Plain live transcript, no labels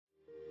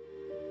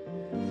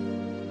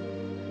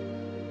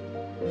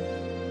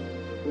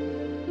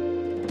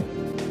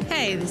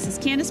this is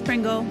Candace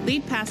Pringle,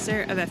 lead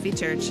pastor of FE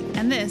Church,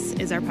 and this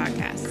is our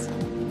podcast.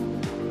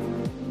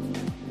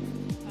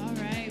 All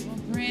right, well,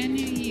 brand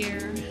new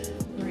year,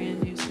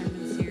 brand new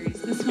sermon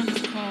series. This one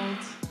is called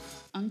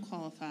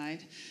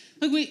Unqualified.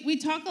 Look, we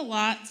talk a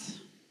lot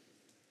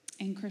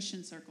in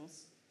Christian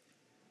circles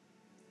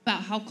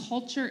about how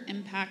culture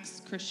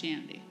impacts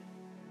Christianity,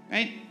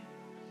 right?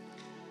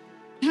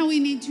 How we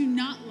need to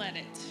not let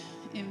it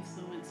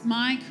influence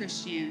my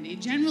Christianity.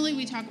 Generally,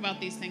 we talk about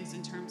these things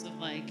in terms of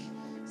like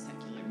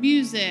secular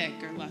music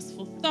or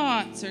lustful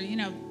thoughts or,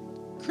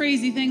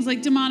 crazy things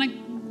like demonic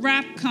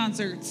rap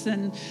concerts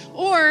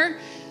or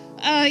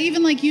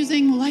even like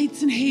using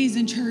lights and haze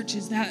in church.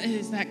 Is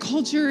that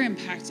culture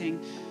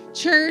impacting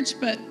church?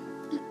 But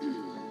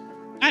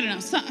I don't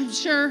know. I'm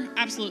sure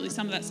absolutely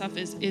some of that stuff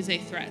is a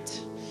threat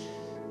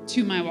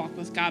to my walk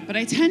with God. But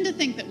I tend to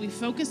think that we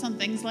focus on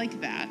things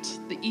like that,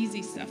 the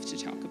easy stuff to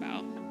talk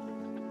about,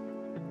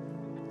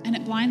 and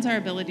it blinds our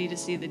ability to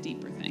see the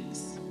deeper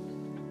things.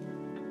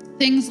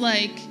 Things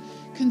like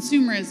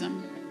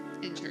consumerism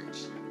in church,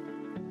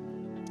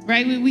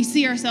 right? We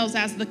see ourselves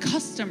as the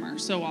customer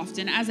so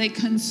often, as a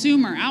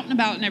consumer out and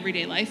about in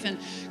everyday life. And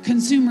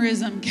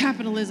consumerism,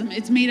 capitalism,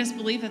 it's made us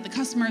believe that the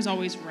customer is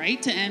always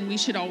right and we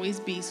should always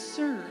be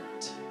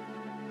served.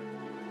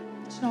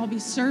 We should all be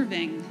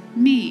serving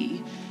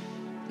me.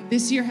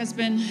 This year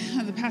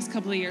the past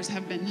couple of years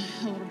have been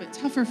a little bit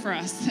tougher for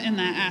us in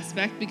that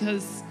aspect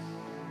because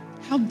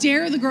how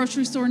dare the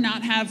grocery store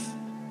not have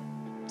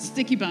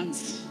sticky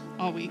buns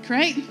all week,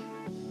 right?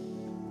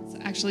 It's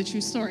actually a true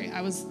story.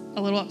 I was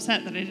a little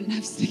upset that I didn't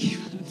have sticky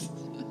buns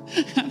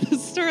at the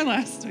store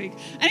last week.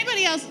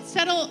 Anybody else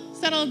settle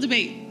a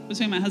debate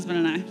between my husband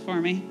and I for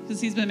me,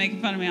 because he's been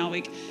making fun of me all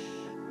week.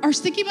 Are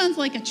sticky buns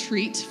like a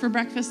treat for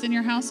breakfast in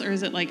your house, or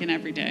is it like an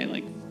everyday,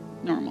 like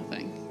normal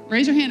thing?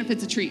 Raise your hand if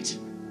it's a treat.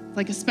 It's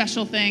like a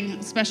special thing,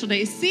 a special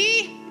day.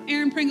 See?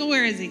 Aaron Pringle,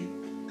 where is he?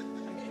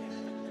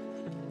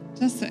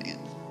 Just saying.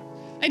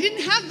 I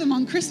didn't have them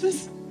on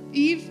Christmas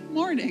Eve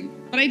morning,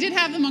 but I did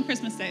have them on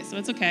Christmas Day, so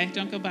it's okay.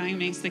 Don't go buying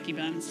me sticky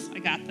buns. I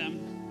got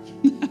them.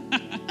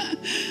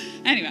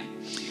 Anyway,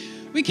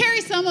 we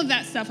carry some of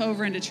that stuff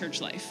over into church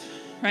life,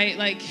 right?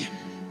 Like,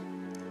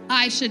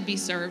 I should be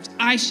served.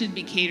 I should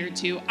be catered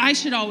to. I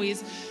should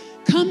always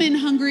come in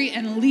hungry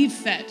and leave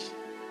fed.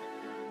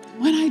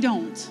 When I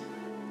don't,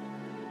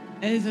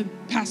 the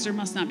pastor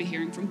must not be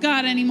hearing from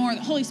God anymore.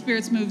 The Holy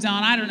Spirit's moved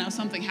on. I don't know.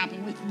 Something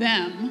happened with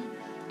them,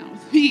 not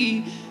with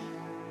me.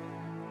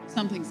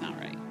 Something's not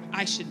right.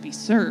 I should be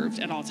served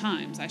at all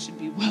times. I should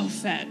be well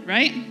fed,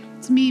 right?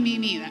 It's me,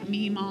 that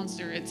me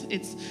monster.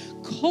 It's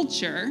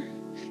culture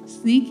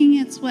sneaking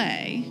its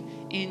way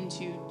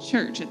into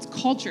church. It's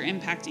culture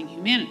impacting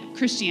humanity,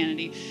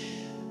 Christianity.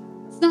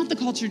 It's not the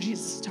culture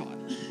Jesus taught,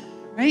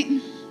 right?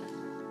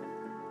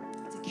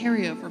 It's a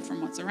carryover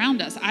from what's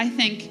around us. I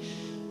think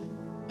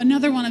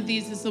another one of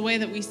these is the way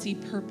that we see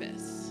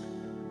purpose.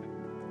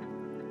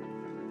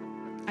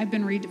 I've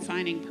been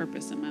redefining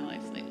purpose in my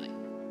life lately.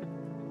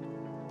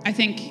 I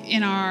think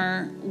in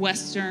our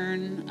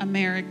Western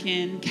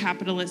American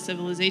capitalist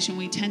civilization,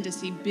 we tend to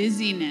see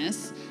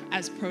busyness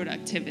as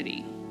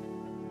productivity,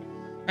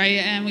 right?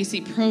 And we see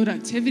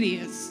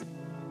productivity as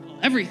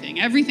everything.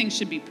 Everything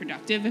should be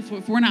productive.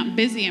 If we're not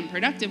busy and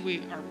productive,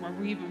 are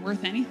we even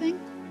worth anything?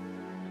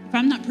 If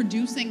I'm not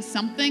producing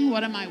something,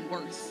 what am I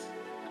worth,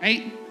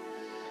 right?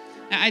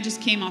 I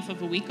just came off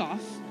of a week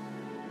off.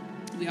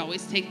 We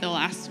always take the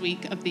last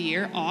week of the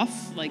year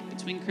off, like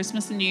between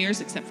Christmas and New Year's,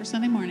 except for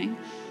Sunday morning.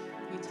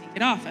 We take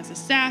it off. As a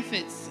staff,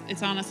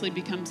 it's honestly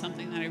become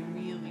something that I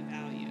really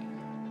value.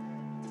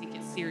 Take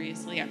it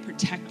seriously. I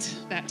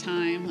protect that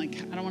time. Like,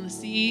 I don't want to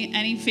see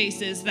any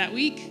faces that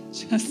week.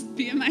 Just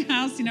be in my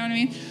house, you know what I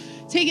mean?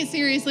 Take it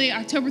seriously.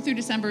 October through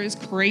December is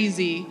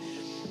crazy.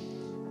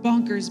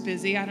 Bonkers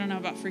busy. I don't know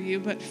about for you,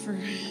 but for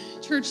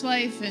church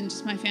life and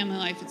just my family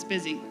life, it's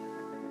busy.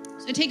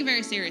 So I take it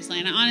very seriously,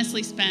 and I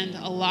honestly spend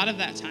a lot of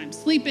that time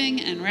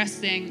sleeping and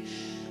resting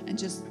and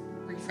just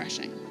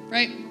refreshing,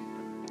 right?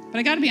 But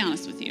I got to be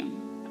honest with you.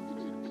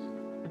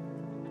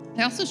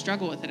 I also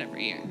struggle with it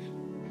every year.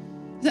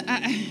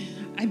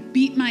 I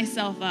beat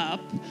myself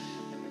up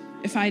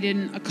if I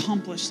didn't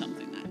accomplish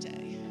something that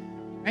day,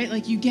 right?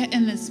 Like, you get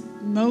in this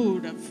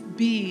mode of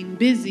being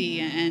busy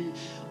and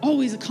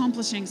always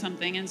accomplishing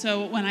something. And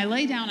so when I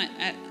lay down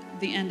at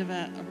the end of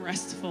a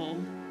restful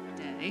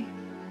day,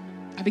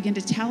 I begin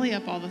to tally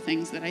up all the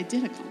things that I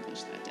did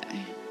accomplish that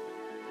day.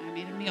 I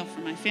made a meal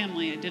for my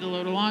family. I did a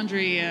load of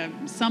laundry,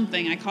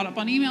 something. I caught up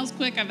on emails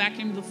quick. I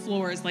vacuumed the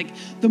floors. Like,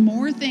 the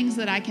more things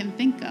that I can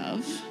think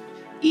of,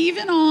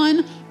 even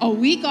on a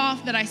week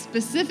off that I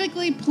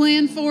specifically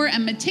planned for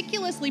and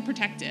meticulously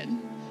protected,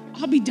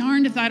 I'll be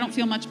darned if I don't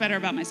feel much better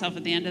about myself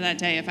at the end of that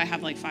day if I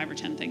have like 5 or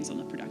 10 things on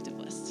the productive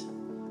list,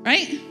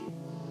 right?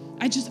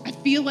 I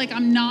feel like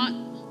I'm not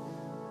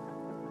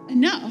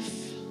enough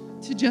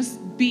to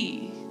just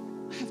be.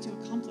 I have to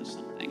accomplish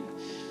something.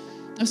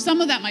 Now,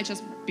 some of that might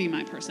just be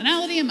my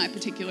personality and my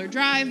particular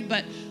drive,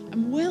 but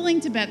I'm willing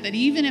to bet that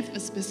even if the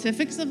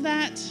specifics of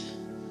that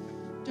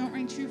don't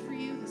ring true for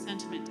you, the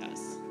sentiment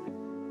does.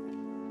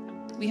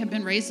 We have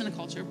been raised in a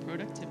culture of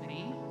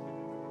productivity,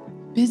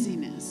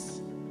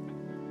 busyness.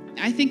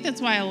 I think that's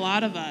why a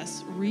lot of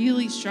us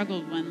really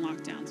struggled when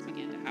lockdowns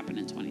began to happen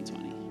in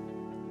 2020.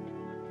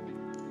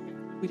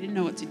 We didn't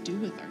know what to do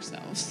with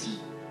ourselves.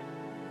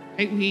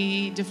 Right?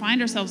 We defined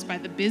ourselves by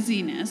the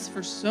busyness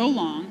for so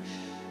long.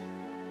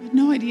 We had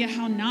no idea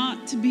how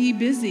not to be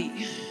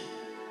busy.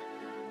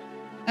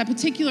 That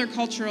particular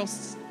cultural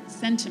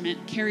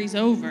sentiment carries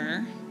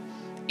over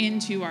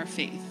into our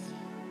faith.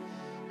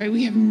 Right?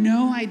 We have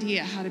no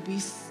idea how to be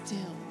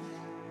still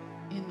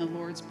in the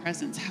Lord's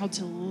presence, how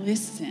to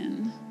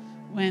listen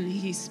when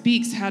he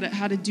speaks, how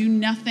to do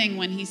nothing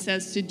when he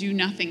says to do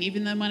nothing,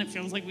 even then when it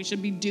feels like we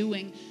should be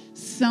doing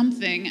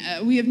something.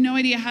 We have no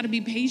idea how to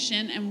be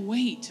patient and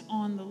wait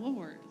on the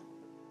Lord.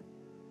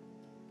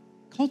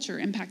 Culture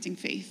impacting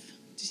faith.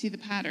 Do you see the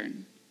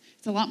pattern?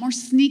 It's a lot more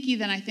sneaky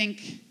than I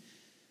think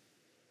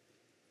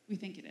we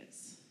think it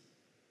is.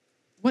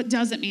 What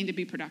does it mean to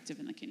be productive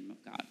in the kingdom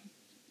of God?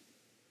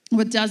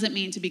 What does it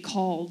mean to be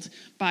called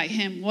by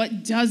him?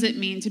 What does it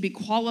mean to be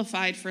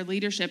qualified for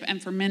leadership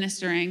and for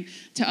ministering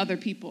to other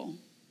people?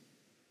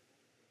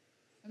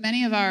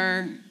 Many of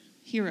our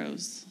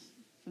heroes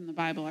from the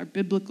Bible, our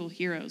biblical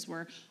heroes,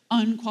 were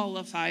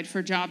unqualified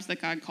for jobs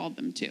that God called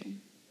them to.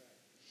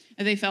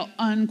 And they felt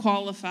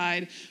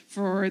unqualified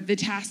for the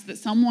task that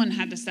someone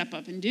had to step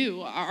up and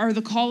do. Are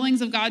the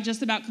callings of God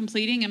just about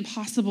completing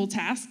impossible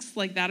tasks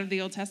like that of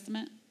the Old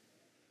Testament?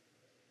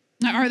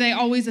 Are they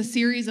always a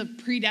series of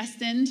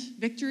predestined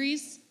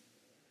victories?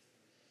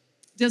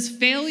 Does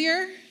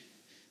failure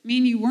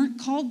mean you weren't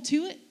called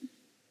to it?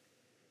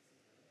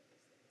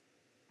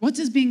 What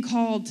does being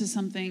called to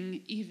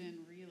something even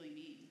really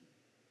mean?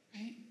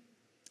 Right?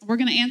 We're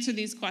going to answer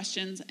these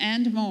questions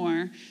and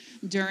more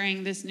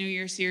during this New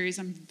Year series.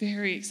 I'm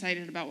very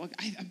excited about what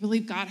I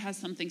believe God has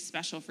something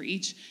special for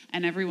each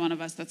and every one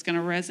of us that's going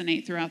to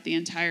resonate throughout the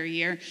entire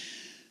year.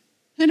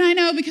 And I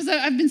know because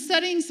I've been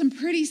studying some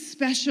pretty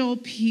special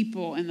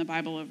people in the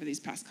Bible over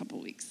these past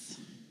couple weeks.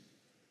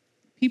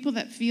 People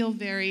that feel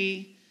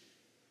very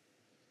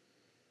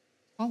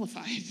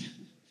qualified,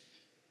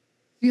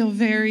 feel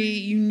very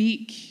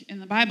unique in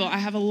the Bible. I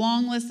have a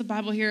long list of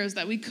Bible heroes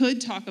that we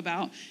could talk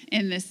about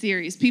in this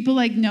series. People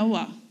like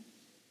Noah.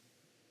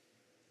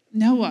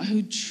 Noah,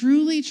 who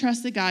truly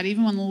trusted God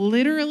even when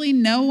literally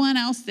no one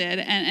else did,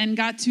 and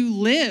got to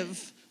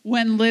live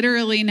when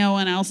literally no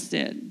one else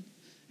did.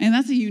 And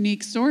that's a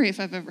unique story if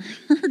I've ever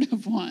heard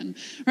of one,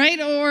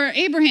 right? Or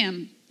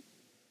Abraham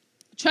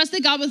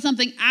trusted God with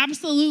something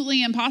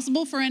absolutely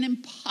impossible for an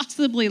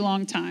impossibly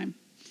long time,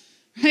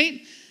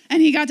 right?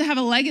 And he got to have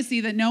a legacy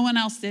that no one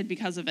else did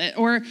because of it.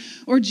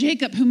 Or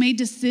Jacob, who made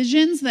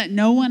decisions that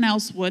no one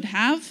else would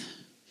have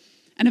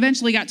and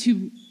eventually got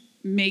to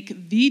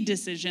make the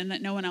decision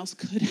that no one else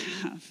could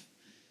have.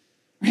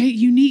 Right?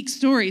 Unique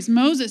stories.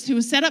 Moses, who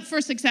was set up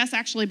for success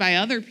actually by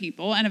other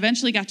people and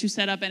eventually got to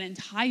set up an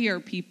entire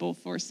people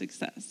for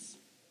success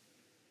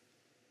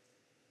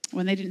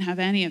when they didn't have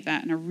any of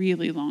that in a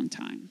really long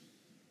time.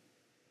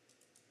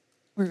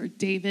 Or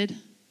David,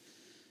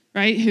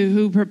 right?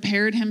 Who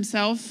prepared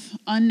himself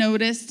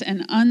unnoticed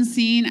and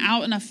unseen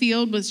out in a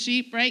field with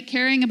sheep, right?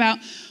 Caring about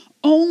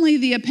only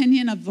the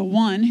opinion of the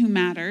one who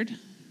mattered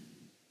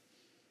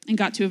and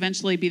got to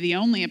eventually be the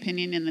only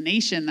opinion in the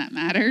nation that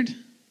mattered.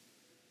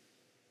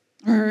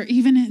 Or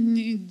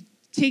even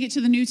take it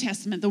to the New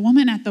Testament, the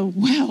woman at the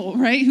well,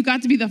 right? Who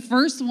got to be the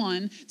first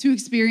one to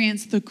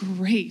experience the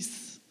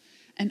grace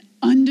and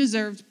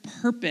undeserved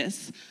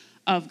purpose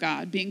of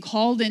God, being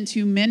called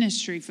into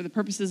ministry for the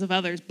purposes of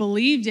others,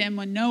 believed in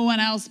when no one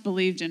else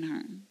believed in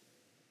her.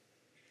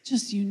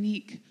 Just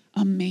unique,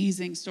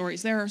 amazing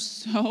stories. There are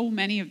so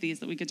many of these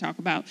that we could talk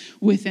about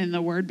within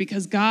the Word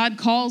because God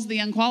calls the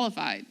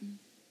unqualified.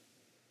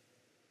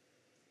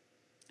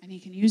 And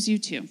he can use you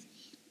too.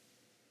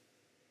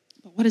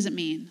 But what does it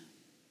mean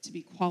to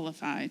be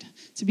qualified,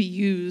 to be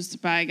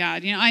used by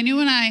God? You know, I knew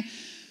when I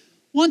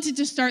wanted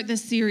to start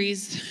this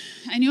series,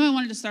 I knew I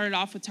wanted to start it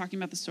off with talking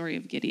about the story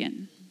of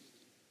Gideon.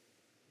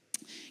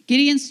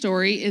 Gideon's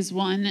story is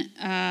one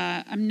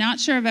I'm not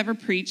sure I've ever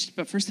preached,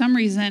 but for some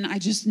reason, I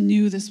just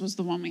knew this was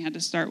the one we had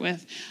to start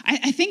with.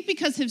 I think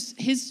because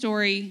his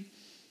story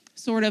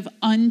sort of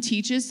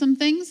unteaches some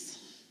things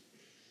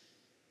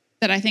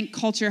that I think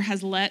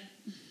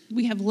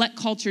we have let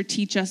culture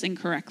teach us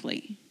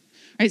incorrectly.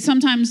 Right?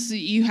 Sometimes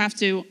you have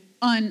to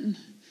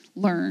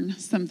unlearn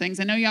some things.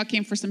 I know y'all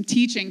came for some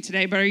teaching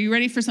today, but are you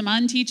ready for some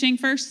unteaching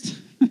first?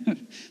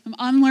 Some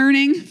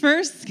unlearning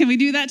first? Can we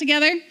do that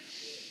together?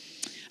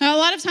 A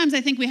lot of times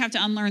I think we have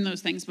to unlearn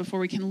those things before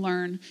we can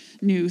learn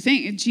new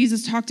things.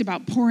 Jesus talked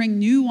about pouring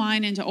new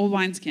wine into old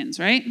wineskins,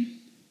 right?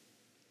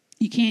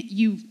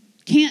 You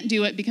can't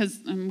do it because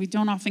we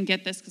don't often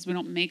get this because we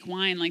don't make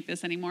wine like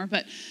this anymore,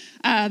 but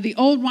the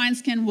old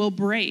wineskin will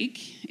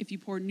break if you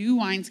pour new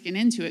wineskin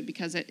into it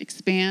because it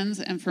expands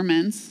and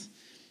ferments,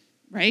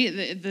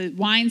 right? The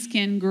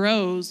wineskin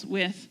grows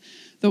with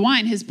the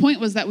wine. His point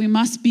was that we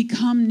must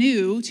become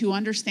new to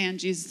understand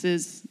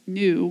Jesus'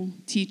 new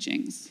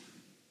teachings.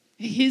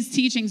 His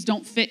teachings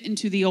don't fit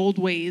into the old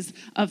ways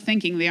of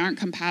thinking. They aren't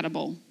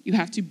compatible. You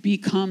have to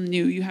become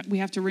new. We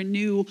have to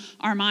renew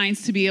our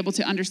minds to be able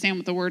to understand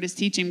what the word is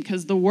teaching,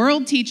 because the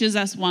world teaches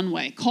us one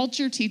way.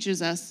 Culture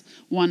teaches us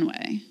one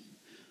way.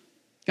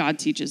 God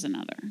teaches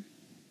another.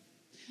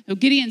 Now,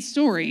 Gideon's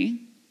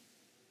story,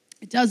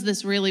 it does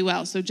this really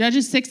well. So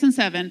Judges 6 and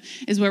 7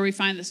 is where we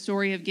find the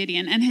story of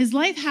Gideon. And his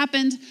life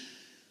happened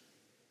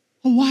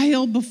a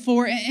while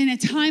before, in a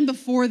time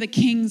before the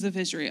kings of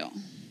Israel.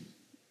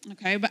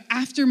 Okay, but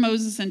after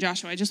Moses and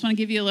Joshua, I just want to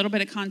give you a little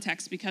bit of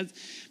context, because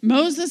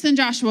Moses and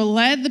Joshua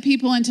led the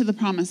people into the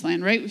promised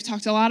land, right? We've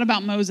talked a lot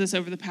about Moses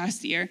over the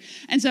past year.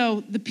 And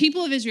so the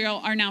people of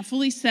Israel are now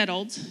fully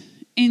settled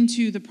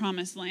into the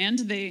promised land.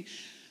 They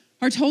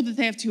are told that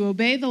they have to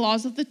obey the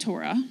laws of the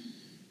Torah.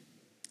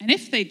 And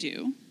if they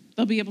do,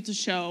 they'll be able to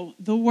show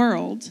the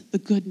world the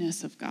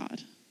goodness of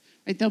God.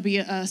 Right? There'll be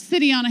a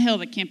city on a hill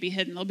that can't be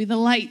hidden. There'll be the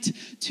light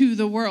to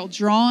the world,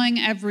 drawing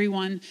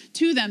everyone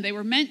to them. They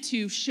were meant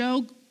to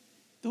show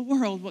the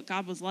world what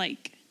God was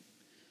like.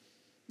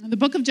 And the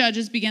book of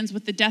Judges begins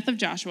with the death of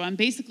Joshua and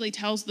basically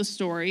tells the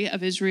story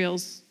of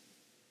Israel's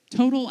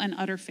total and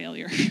utter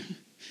failure.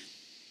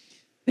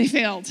 They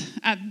failed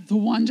at the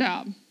one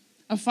job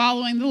of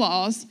following the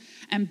laws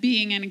and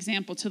being an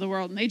example to the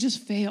world. And they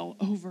just fail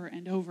over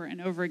and over and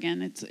over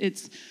again.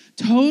 It's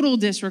total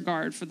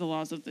disregard for the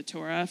laws of the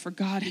Torah, for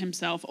God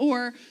himself,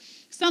 or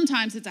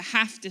sometimes it's a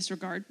half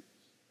disregard,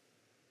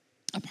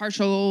 a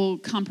partial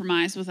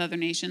compromise with other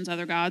nations,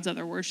 other gods,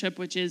 other worship,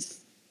 which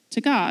is,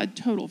 to God,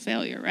 total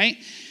failure, right?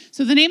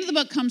 So the name of the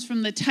book comes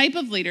from the type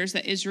of leaders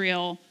that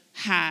Israel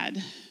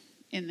had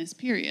in this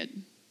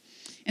period.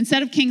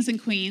 Instead of kings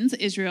and queens,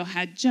 Israel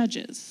had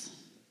judges.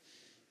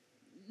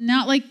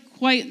 Not like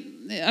quite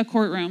a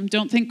courtroom.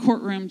 Don't think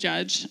courtroom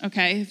judge,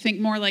 okay? Think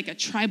more like a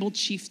tribal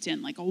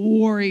chieftain, like a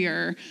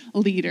warrior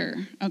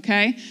leader,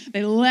 okay?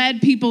 They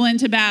led people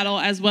into battle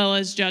as well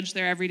as judged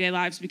their everyday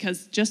lives,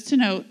 because just to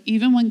note,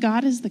 even when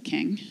God is the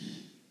king,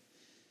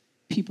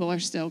 people are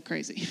still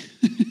crazy.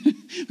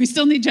 We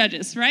still need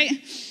judges, right?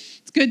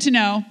 It's good to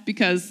know,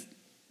 because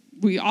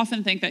we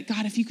often think that,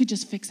 God, if you could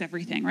just fix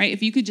everything, right?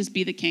 If you could just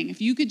be the king,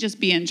 if you could just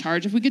be in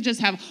charge, if we could just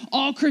have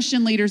all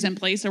Christian leaders in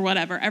place or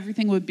whatever,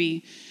 everything would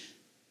be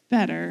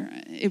better.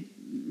 It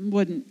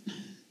wouldn't,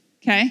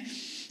 okay?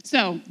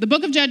 So the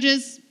book of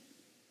Judges,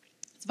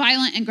 it's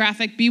violent and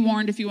graphic. Be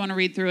warned if you want to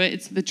read through it.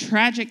 It's the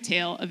tragic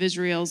tale of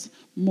Israel's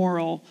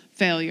moral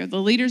failure.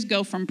 The leaders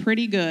go from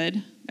pretty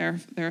good, there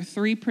are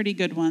 3 pretty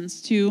good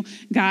ones, 2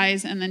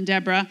 guys and then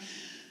Deborah,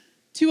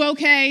 to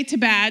okay, to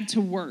bad,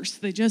 to worse.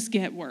 They just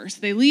get worse.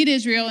 They lead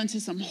Israel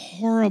into some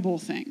horrible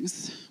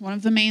things. One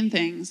of the main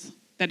things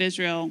that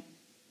Israel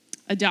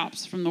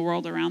adopts from the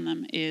world around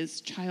them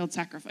is child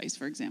sacrifice,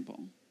 for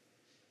example.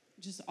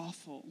 Just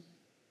awful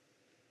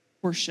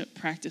worship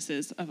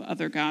practices of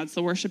other gods.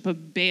 The worship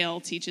of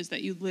Baal teaches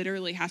that you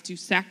literally have to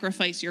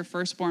sacrifice your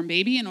firstborn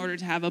baby in order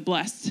to have a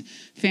blessed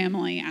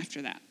family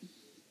after that.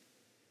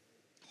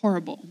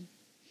 Horrible.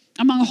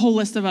 Among a whole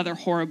list of other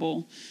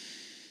horrible,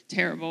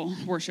 terrible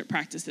worship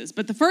practices.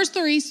 But the first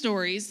 3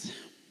 stories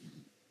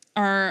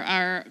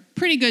are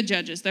pretty good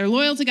judges. They're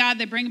loyal to God.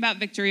 They bring about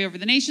victory over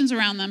the nations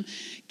around them.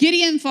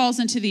 Gideon falls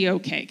into the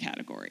okay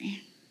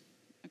category.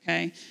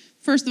 Okay?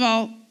 First of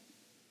all,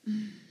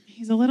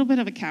 he's a little bit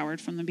of a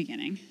coward from the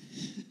beginning.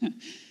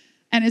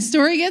 And his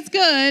story gets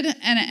good,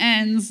 and it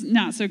ends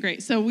not so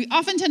great. So we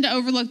often tend to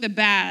overlook the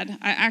bad.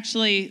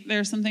 There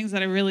are some things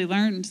that I really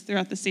learned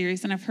throughout the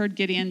series, and I've heard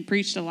Gideon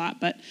preached a lot,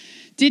 but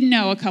didn't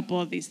know a couple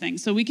of these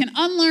things. So we can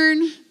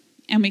unlearn,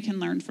 and we can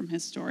learn from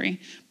his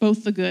story,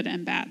 both the good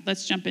and bad.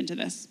 Let's jump into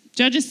this.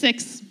 Judges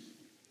 6,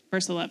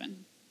 verse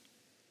 11.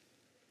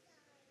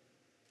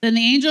 Then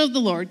the angel of the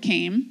Lord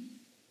came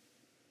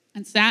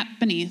and sat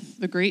beneath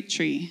the great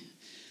tree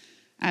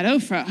at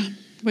Ophrah,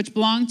 which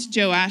belonged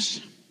to Joash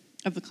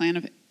of the clan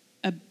of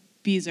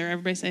Abiezer.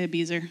 Everybody say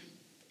Abiezer.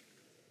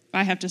 If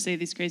I have to say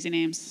these crazy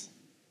names,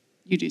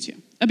 you do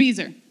too.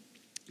 Abiezer.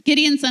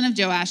 Gideon, son of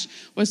Joash,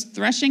 was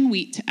threshing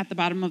wheat at the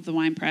bottom of the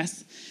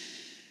winepress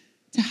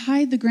to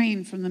hide the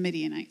grain from the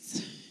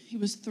Midianites. He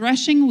was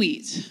threshing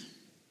wheat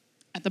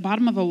at the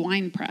bottom of a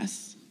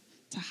winepress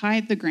to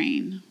hide the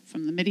grain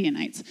from the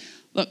Midianites.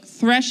 Look,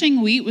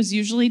 threshing wheat was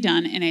usually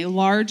done in a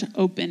large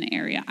open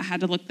area. I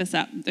had to look this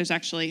up. There's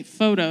actually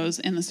photos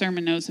in the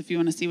sermon notes if you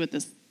want to see what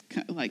this,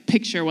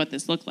 picture what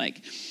this looked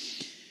like.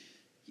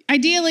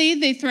 Ideally,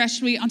 they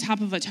threshed wheat on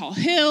top of a tall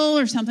hill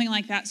or something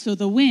like that, so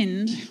the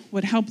wind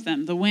would help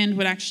them. The wind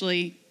would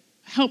actually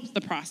help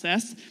the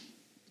process.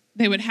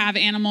 They would have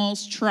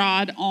animals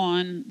trod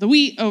on the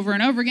wheat over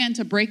and over again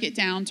to break it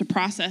down, to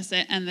process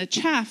it, and the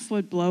chaff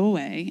would blow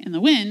away in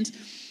the wind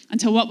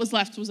until what was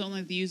left was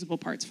only the usable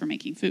parts for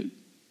making food.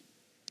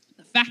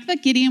 The fact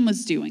that Gideon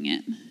was doing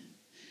it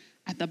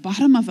at the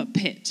bottom of a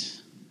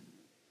pit,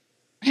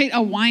 right?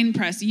 A wine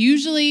press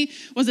usually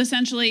was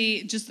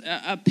essentially just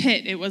a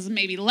pit. It was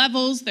maybe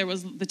levels. There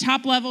was the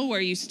top level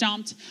where you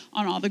stomped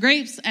on all the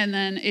grapes, and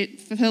then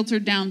it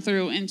filtered down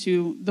through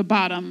into the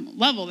bottom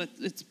level.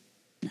 It's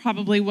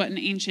probably what an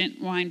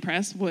ancient wine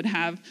press would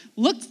have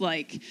looked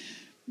like.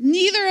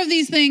 Neither of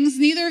these things,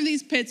 neither of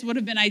these pits would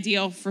have been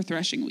ideal for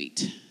threshing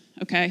wheat,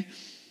 okay?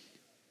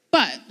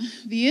 But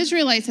the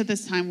Israelites at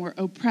this time were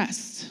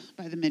oppressed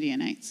by the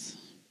Midianites.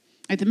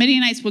 Right? The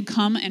Midianites would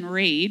come and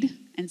raid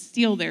and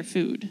steal their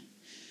food.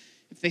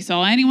 If they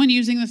saw anyone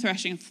using the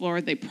threshing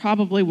floor, they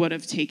probably would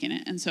have taken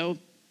it. And so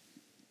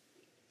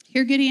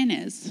here Gideon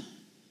is,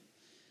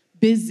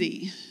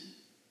 busy.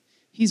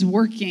 He's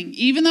working.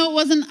 Even though it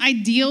wasn't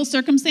ideal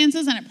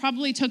circumstances, and it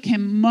probably took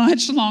him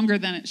much longer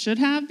than it should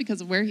have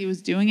because of where he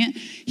was doing it,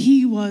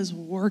 he was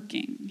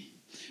working.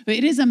 But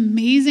it is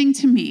amazing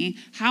to me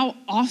how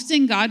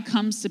often God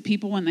comes to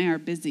people when they are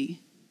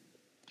busy.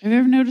 Have you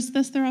ever noticed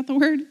this throughout the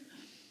Word?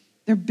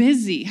 They're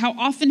busy. How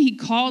often he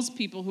calls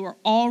people who are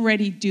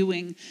already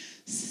doing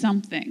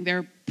something.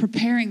 They're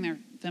preparing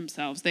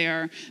themselves. They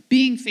are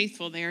being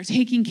faithful. They are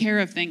taking care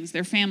of things,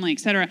 their family,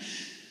 etc.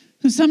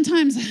 So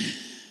sometimes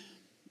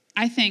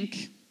I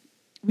think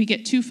we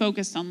get too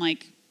focused on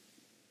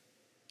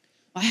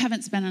I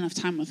haven't spent enough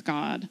time with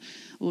God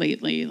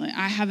lately.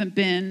 I haven't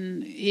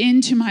been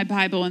into my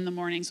Bible in the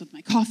mornings with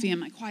my coffee and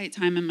my quiet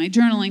time and my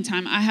journaling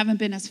time. I haven't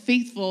been as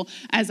faithful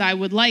as I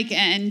would like.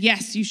 And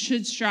yes, you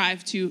should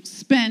strive to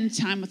spend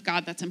time with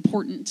God. That's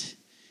important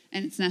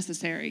and it's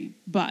necessary.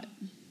 But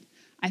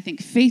I think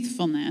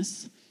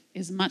faithfulness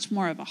is much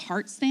more of a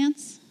heart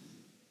stance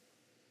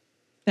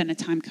than a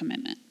time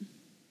commitment.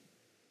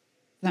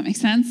 Does that make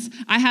sense?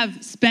 I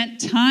have spent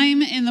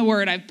time in the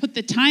Word. I've put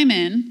the time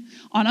in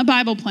on a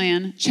Bible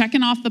plan,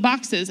 checking off the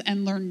boxes,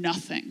 and learned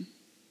nothing,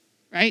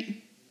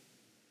 right?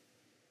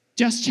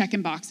 Just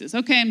checking boxes.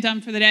 Okay, I'm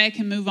done for the day. I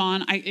can move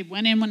on. It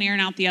went in one ear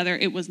and out the other.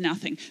 It was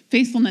nothing.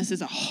 Faithfulness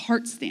is a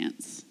heart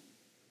stance,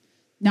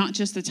 not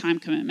just a time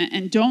commitment.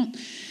 And don't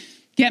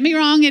get me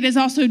wrong, it is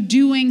also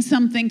doing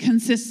something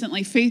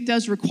consistently. Faith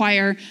does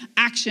require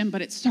action,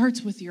 but it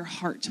starts with your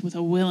heart, with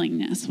a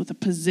willingness, with a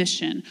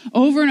position.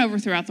 Over and over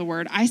throughout the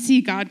Word, I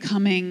see God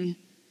coming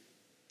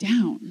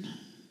down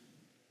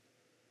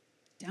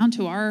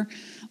to our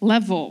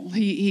level.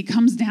 He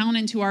comes down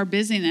into our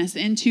busyness,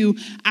 into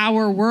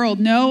our world.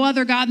 No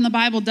other God in the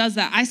Bible does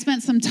that. I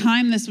spent some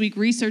time this week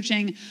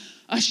researching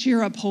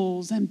Asherah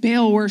poles and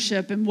Baal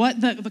worship and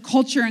what the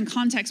culture and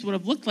context would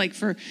have looked like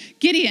for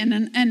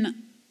Gideon. And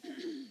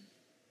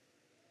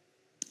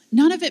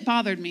none of it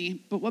bothered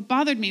me, but what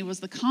bothered me was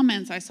the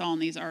comments I saw in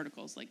these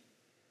articles, like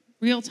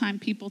real-time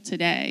people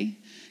today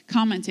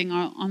commenting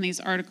on these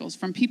articles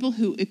from people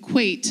who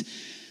equate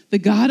the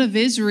God of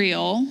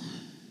Israel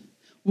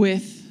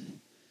with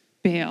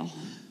Baal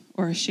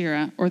or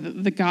Asherah or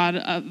the God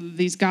of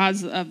these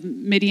gods of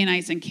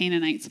Midianites and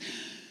Canaanites.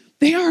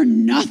 They are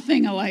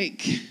nothing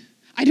alike.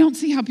 I don't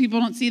see how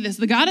people don't see this.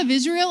 The God of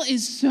Israel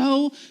is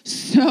so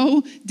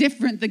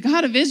different. The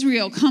God of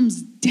Israel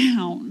comes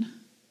down.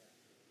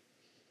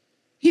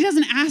 He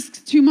doesn't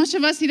ask too much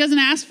of us. He doesn't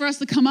ask for us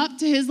to come up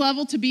to his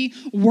level, to be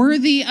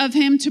worthy of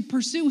him, to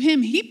pursue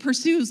him. He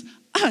pursues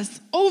us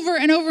over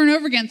and over and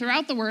over again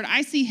throughout the Word.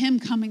 I see him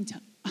coming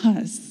to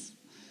us.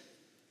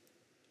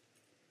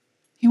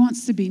 He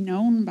wants to be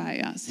known by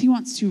us. He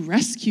wants to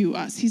rescue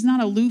us. He's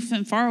not aloof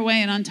and far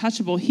away and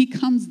untouchable. He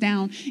comes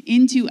down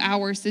into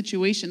our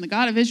situation. The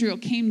God of Israel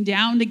came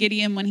down to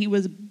Gideon when he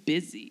was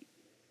busy.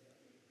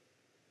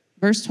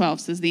 Verse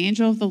 12 says, the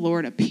angel of the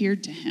Lord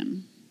appeared to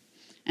him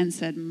and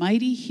said,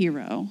 mighty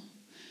hero,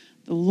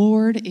 the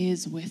Lord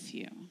is with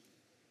you.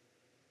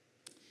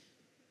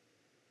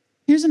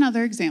 Here's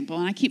another example,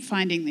 and I keep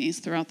finding these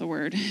throughout the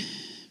Word,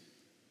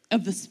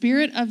 of the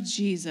Spirit of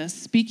Jesus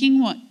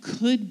speaking what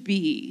could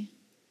be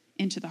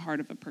into the heart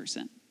of a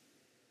person.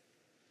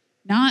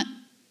 Not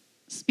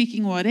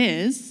speaking what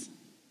is,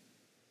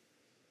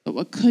 but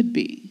what could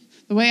be.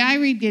 The way I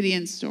read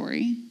Gideon's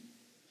story,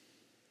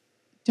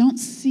 don't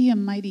see a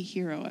mighty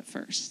hero at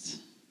first.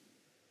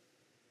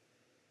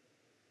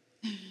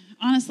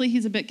 Honestly,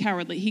 he's a bit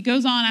cowardly. He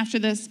goes on after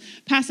this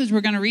passage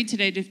we're going to read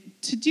today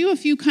to do a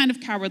few kind of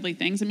cowardly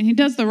things. I mean, he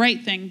does the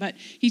right thing, but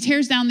he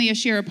tears down the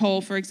Asherah pole,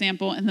 for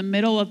example, in the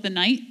middle of the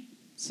night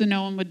so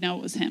no one would know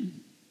it was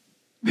him.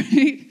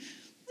 Right?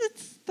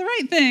 It's the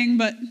right thing,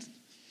 but in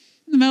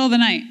the middle of the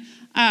night.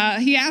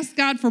 He asked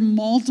God for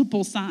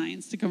multiple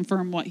signs to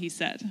confirm what he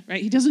said,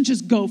 right? He doesn't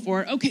just go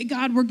for it. Okay,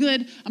 God, we're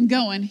good. I'm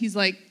going. He's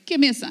like, give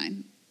me a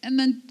sign, and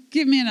then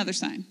give me another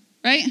sign,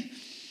 right?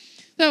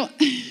 So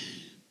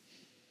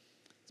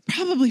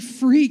probably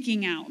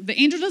freaking out. The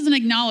angel doesn't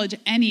acknowledge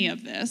any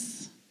of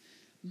this.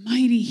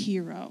 Mighty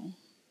hero,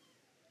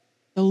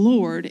 the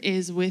Lord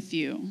is with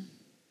you.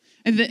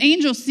 And the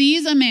angel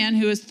sees a man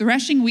who is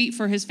threshing wheat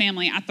for his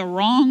family at the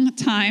wrong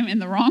time, in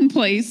the wrong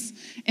place,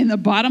 in the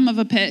bottom of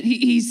a pit.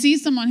 He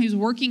sees someone who's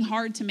working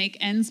hard to make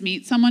ends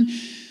meet, someone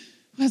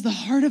who has the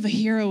heart of a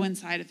hero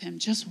inside of him,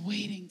 just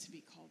waiting to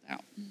be called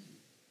out.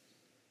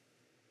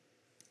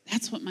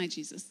 That's what my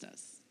Jesus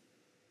does.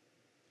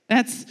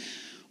 That's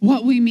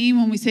what we mean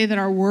when we say that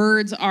our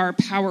words are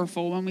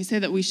powerful, when we say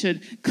that we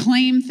should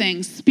claim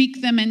things,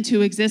 speak them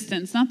into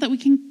existence. Not that we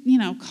can,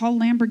 call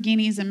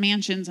Lamborghinis and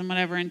mansions and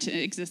whatever into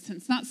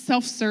existence. Not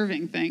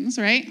self-serving things,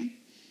 right?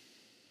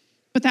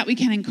 but that we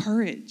can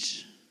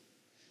encourage,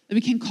 that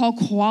we can call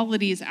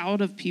qualities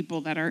out of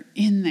people that are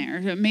in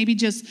there, maybe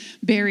just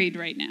buried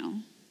right now.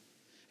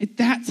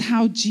 That's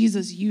how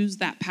Jesus used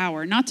that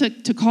power, not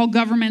to call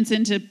governments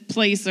into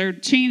place or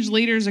change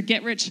leaders or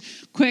get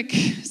rich quick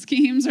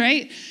schemes,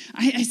 right?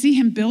 I see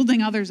him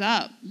building others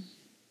up,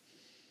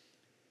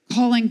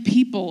 calling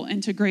people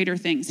into greater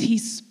things. He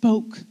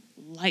spoke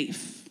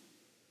life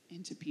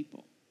into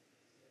people.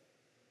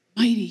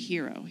 Mighty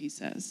hero, he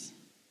says.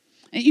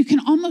 And you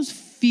can almost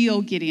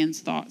feel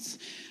Gideon's thoughts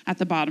at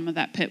the bottom of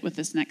that pit with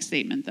this next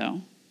statement,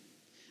 though.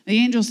 The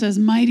angel says,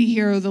 mighty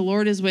hero, the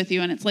Lord is with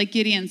you. And it's like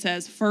Gideon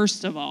says,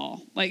 first of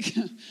all, like,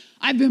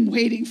 I've been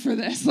waiting for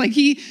this. Like,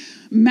 he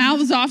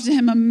mouths off to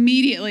him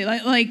immediately.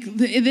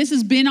 This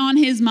has been on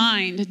his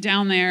mind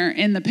down there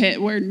in the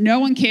pit where no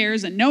one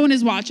cares and no one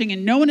is watching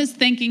and no one is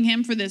thanking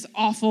him for this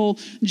awful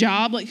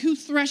job. Like, who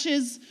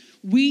threshes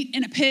wheat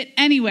in a pit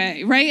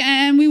anyway, right?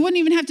 And we wouldn't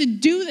even have to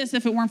do this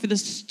if it weren't for the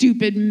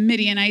stupid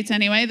Midianites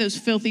anyway, those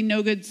filthy,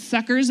 no-good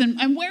suckers.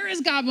 And where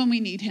is God when we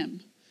need him?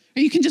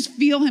 Or you can just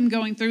feel him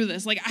going through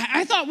this. Like,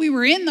 I thought we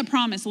were in the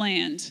promised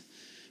land,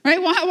 right?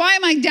 Why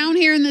am I down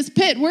here in this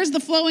pit? Where's the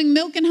flowing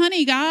milk and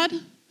honey, God?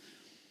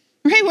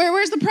 Right?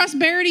 Where's the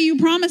prosperity you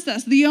promised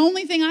us? The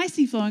only thing I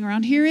see flowing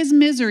around here is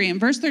misery. In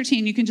verse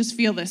 13, you can just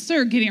feel this.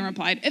 Sir, Gideon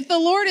replied, if the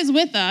Lord is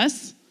with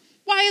us,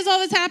 why has all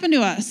this happened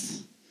to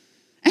us?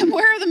 And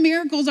where are the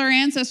miracles our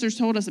ancestors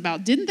told us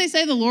about? Didn't they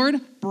say the Lord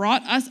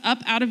brought us up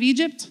out of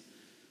Egypt?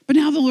 But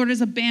now the Lord has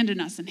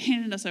abandoned us and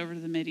handed us over to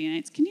the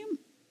Midianites. Can you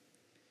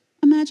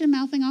imagine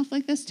mouthing off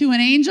like this to an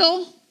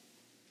angel?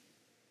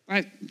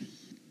 Right?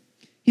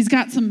 He's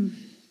got some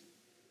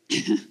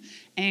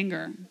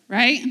anger,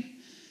 right?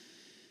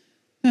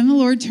 Then the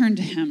Lord turned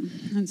to him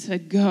and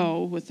said,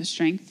 go with the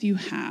strength you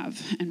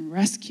have and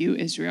rescue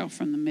Israel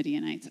from the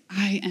Midianites.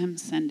 I am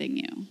sending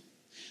you.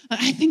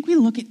 I think we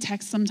look at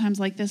text sometimes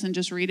like this and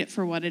just read it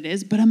for what it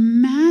is, but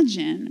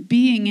imagine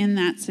being in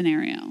that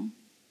scenario.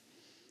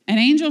 An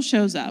angel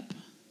shows up,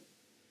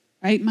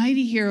 right?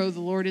 Mighty hero, the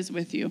Lord is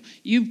with you.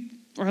 You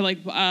are like,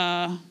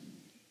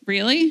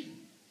 really?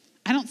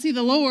 I don't see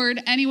the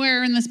Lord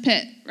anywhere in this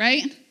pit,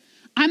 right?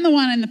 I'm the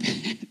one in the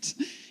pit.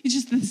 It's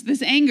just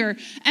this anger.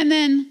 And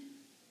then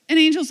an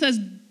angel says,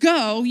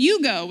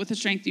 you go with the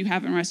strength you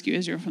have and rescue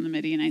Israel from the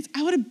Midianites.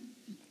 I would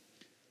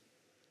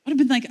have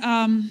been like,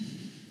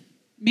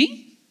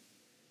 me?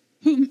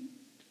 Who?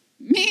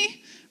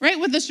 Me? Right?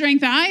 With the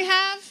strength I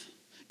have?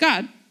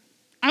 God,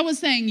 I was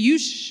saying you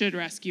should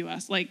rescue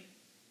us. Like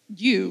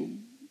you.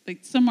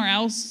 Like somewhere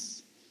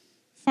else,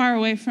 far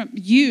away from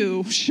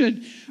you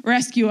should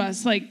rescue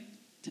us. Like,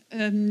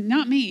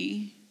 not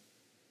me.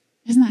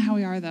 Isn't that how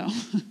we are, though?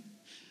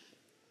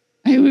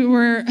 We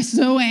were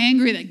so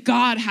angry that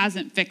God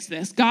hasn't fixed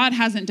this. God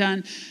hasn't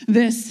done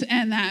this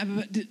and that.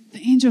 But the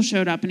angel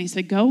showed up and he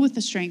said, go with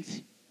the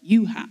strength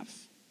you have.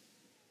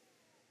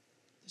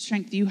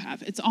 Strength you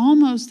have. It's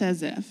almost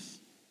as if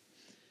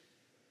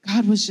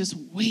God was just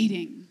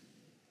waiting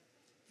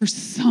for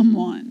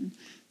someone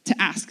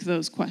to ask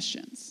those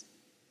questions.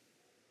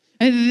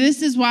 And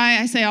this is why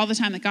I say all the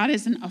time that God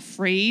isn't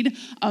afraid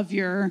of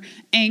your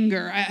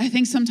anger. I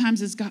think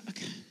sometimes it's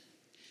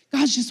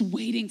God's just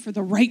waiting for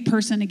the right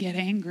person to get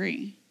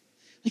angry.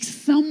 Like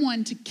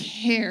someone to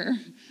care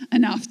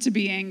enough to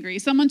be angry,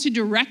 someone to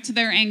direct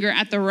their anger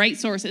at the right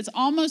source. It's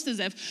almost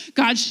as if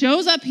God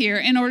shows up here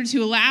in order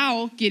to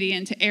allow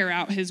Gideon to air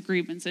out his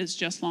grievances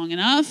just long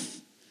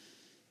enough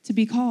to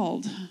be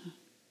called.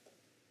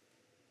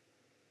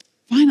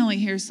 Finally,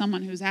 here's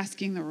someone who's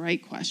asking the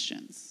right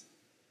questions.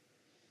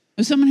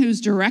 There's someone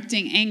who's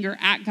directing anger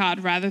at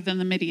God rather than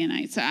the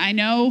Midianites. I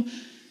know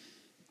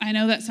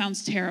that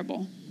sounds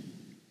terrible,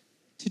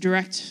 to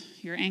direct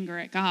your anger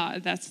at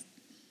God.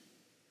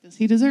 Does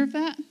he deserve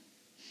that?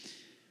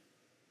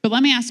 But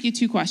let me ask you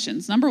two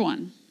questions. Number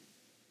one,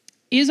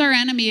 is our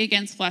enemy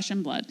against flesh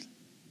and blood?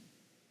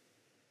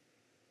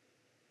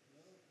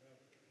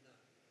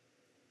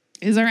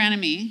 Is our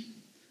enemy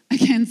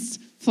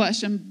against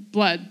flesh and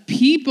blood?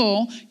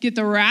 People get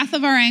the wrath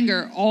of our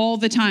anger all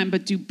the time,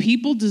 but do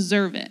people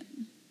deserve it?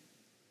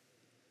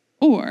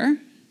 Or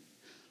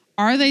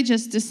are they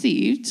just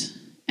deceived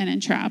and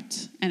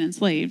entrapped and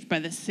enslaved by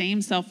the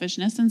same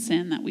selfishness and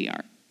sin that we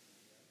are?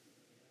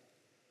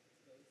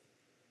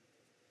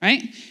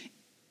 Right?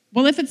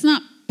 Well, if it's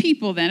not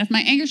people then, if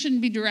my anger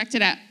shouldn't be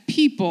directed at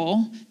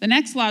people, the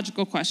next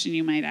logical question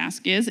you might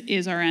ask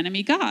is our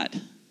enemy God?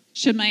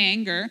 Should my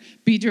anger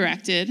be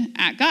directed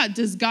at God?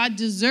 Does God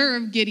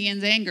deserve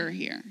Gideon's anger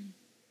here?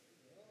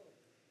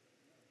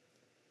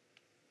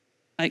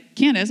 Like,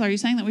 Candace, are you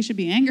saying that we should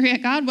be angry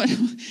at God?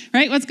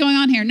 Right? What's going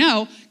on here?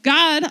 No,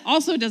 God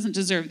also doesn't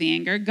deserve the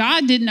anger.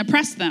 God didn't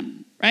oppress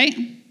them, right?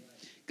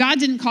 God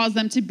didn't cause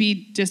them to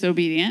be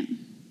disobedient.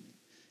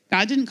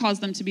 God didn't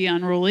cause them to be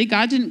unruly.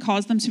 God didn't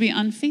cause them to be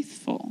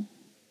unfaithful.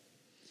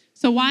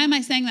 So why am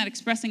I saying that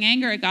expressing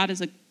anger at God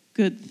is a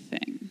good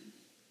thing?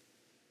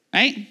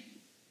 Right?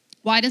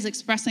 Why does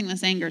expressing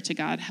this anger to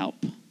God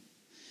help?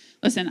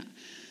 Listen,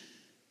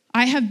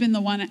 I have been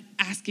the one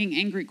asking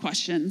angry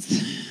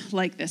questions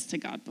like this to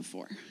God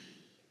before.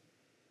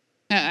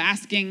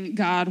 asking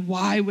God,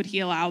 why would he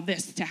allow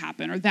this to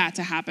happen or that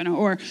to happen,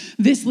 or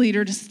this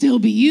leader to still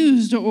be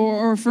used,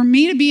 or for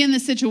me to be in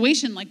this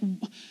situation, like,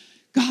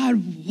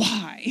 God,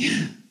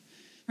 why?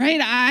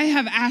 Right? I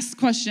have asked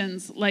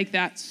questions like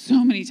that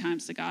so many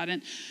times to God.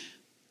 And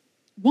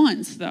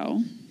once,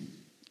 though,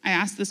 I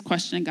asked this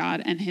question to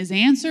God, and his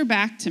answer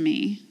back to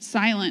me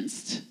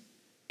silenced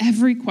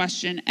every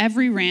question,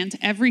 every rant,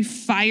 every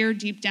fire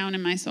deep down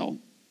in my soul.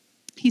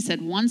 He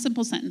said one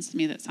simple sentence to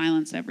me that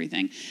silenced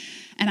everything.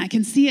 And I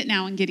can see it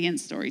now in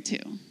Gideon's story too.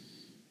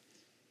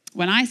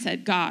 When I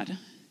said, God,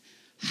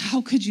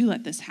 how could you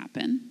let this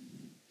happen?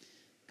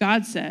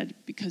 God said,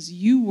 because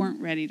you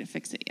weren't ready to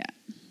fix it yet.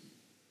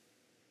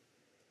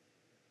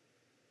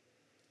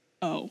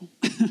 Oh.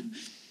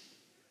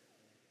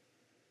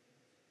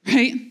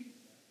 Right?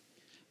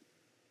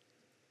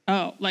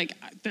 Oh, like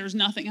there's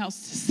nothing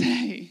else to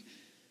say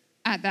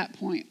at that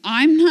point.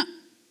 I'm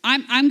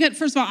good.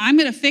 First of all, I'm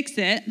going to fix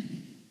it.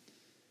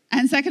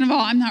 And second of all,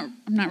 I'm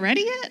not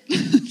ready yet.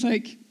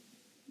 Like,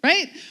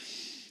 right?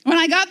 When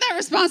I got that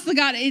response to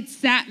God, it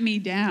sat me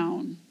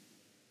down.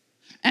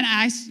 And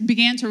I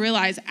began to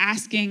realize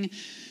asking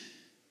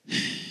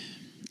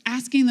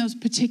those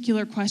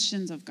particular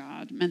questions of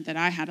God meant that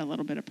I had a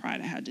little bit of pride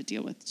I had to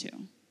deal with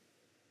too.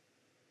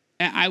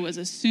 I was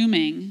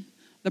assuming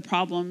the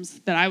problems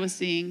that I was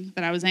seeing,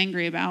 that I was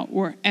angry about,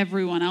 were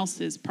everyone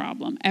else's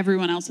problem,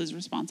 everyone else's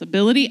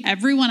responsibility,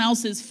 everyone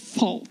else's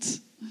fault.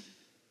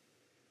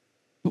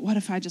 But what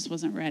if I just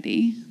wasn't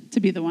ready to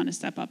be the one to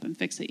step up and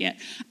fix it yet?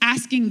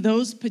 Asking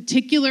those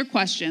particular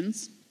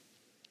questions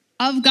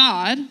of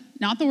God,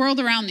 not the world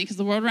around me, because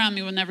the world around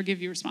me will never give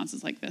you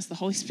responses like this. The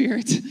Holy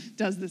Spirit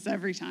does this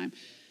every time.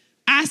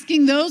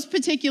 Asking those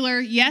particular,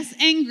 yes,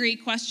 angry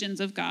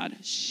questions of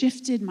God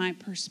shifted my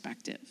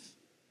perspective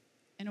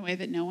in a way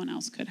that no one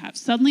else could have.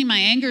 Suddenly my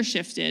anger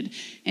shifted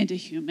into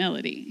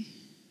humility.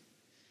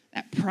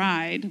 That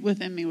pride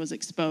within me was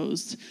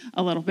exposed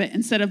a little bit.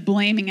 Instead of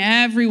blaming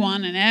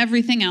everyone and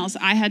everything else,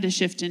 I had to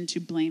shift into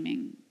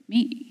blaming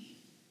me.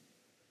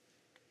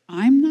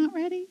 I'm not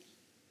ready.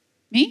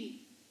 Me?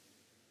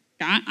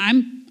 God,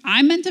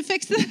 I'm meant to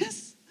fix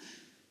this?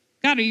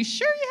 God, are you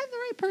sure you have the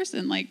right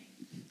person? Like,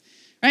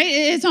 right?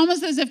 It's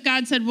almost as if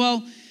God said,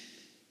 well,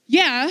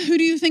 yeah, who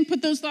do you think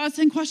put those thoughts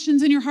and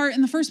questions in your heart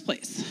in the first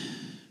place?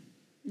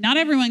 Not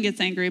everyone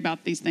gets angry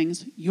about these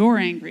things. You're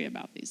angry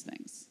about these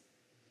things.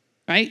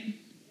 Right?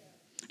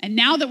 And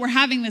now that we're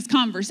having this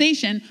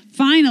conversation,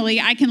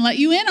 finally, I can let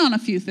you in on a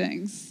few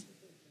things.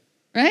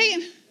 Right?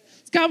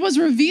 God was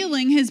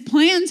revealing his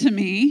plan to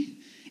me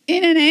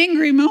in an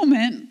angry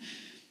moment.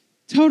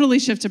 Totally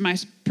shifted my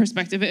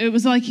perspective. It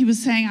was like he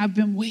was saying, I've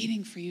been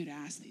waiting for you to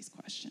ask these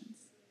questions.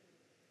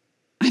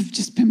 I've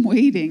just been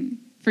waiting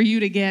for you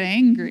to get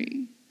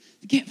angry,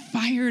 to get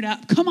fired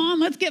up. Come on,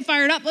 let's get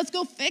fired up. Let's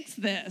go fix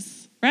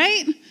this.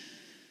 Right?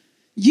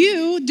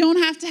 You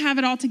don't have to have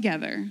it all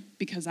together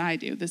because I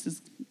do. This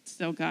is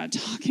still God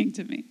talking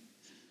to me.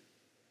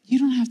 You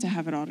don't have to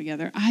have it all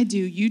together. I do.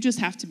 You just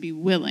have to be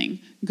willing.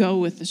 Go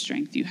with the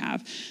strength you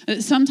have.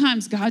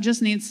 Sometimes God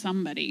just needs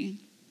somebody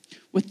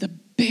with the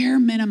bare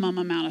minimum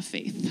amount of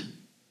faith.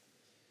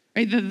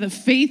 Right? The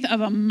faith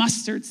of a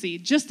mustard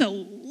seed. Just a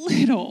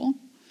little.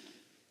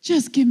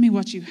 Just give me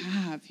what you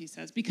have, he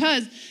says.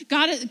 Because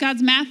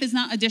God's math is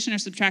not addition or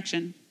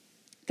subtraction.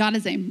 God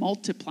is a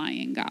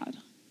multiplying God.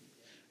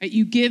 Right?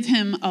 You give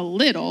him a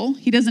little,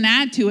 he doesn't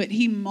add to it,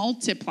 he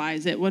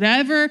multiplies it.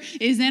 Whatever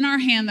is in our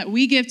hand that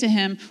we give to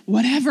him,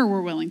 whatever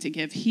we're willing to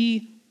give,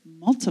 he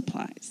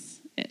multiplies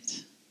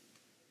it.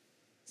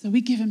 So we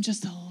give him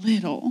just a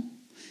little,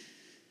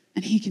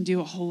 and he can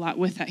do a whole lot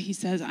with that. He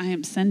says, I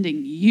am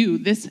sending you.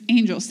 This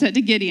angel said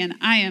to Gideon,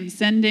 I am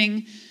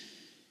sending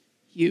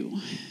you.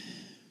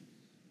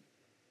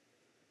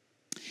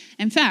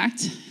 In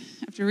fact,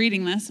 after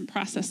reading this and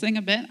processing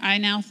a bit, I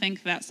now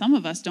think that some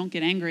of us don't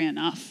get angry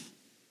enough.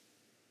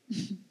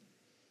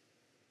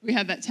 We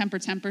had that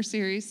Temper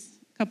series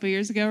a couple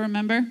years ago,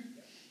 remember?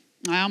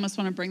 I almost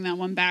want to bring that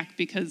one back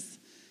because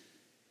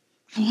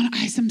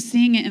I'm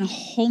seeing it in a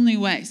whole new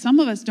way. Some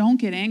of us don't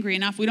get angry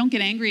enough. We don't get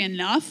angry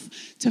enough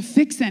to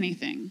fix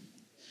anything,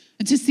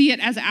 and to see it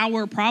as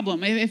our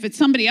problem. If it's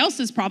somebody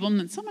else's problem,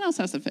 then someone else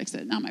has to fix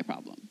it, not my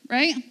problem,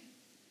 right?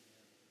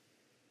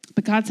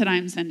 But God said, I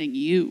am sending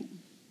you.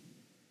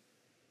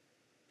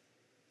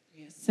 Are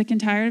you sick and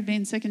tired of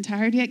being sick and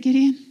tired yet,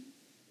 Gideon?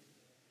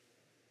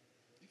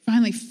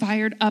 Finally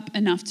fired up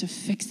enough to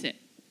fix it.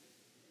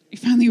 You're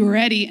finally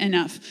ready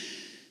enough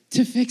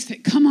to fix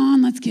it. Come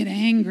on, let's get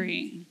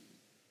angry.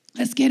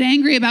 Let's get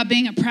angry about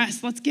being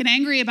oppressed. Let's get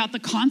angry about the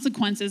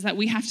consequences that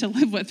we have to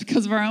live with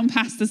because of our own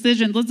past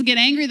decisions. Let's get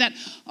angry that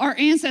our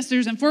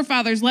ancestors and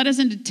forefathers led us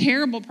into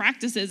terrible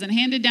practices and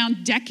handed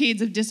down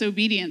decades of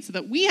disobedience so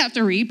that we have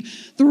to reap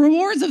the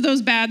rewards of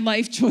those bad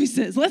life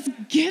choices. Let's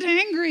get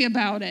angry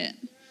about it.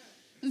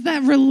 Is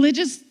that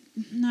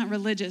not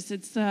religious,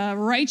 it's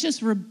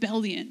righteous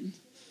rebellion.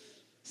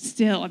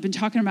 Still, I've been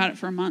talking about it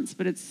for months,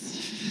 but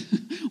it's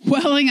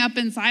welling up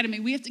inside of me.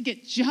 We have to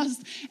get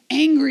just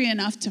angry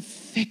enough to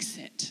fix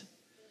it.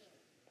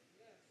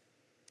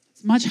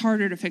 It's much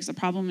harder to fix a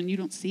problem when you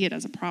don't see it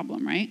as a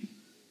problem, right?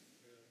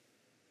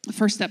 The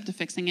first step to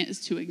fixing it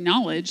is to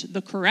acknowledge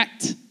the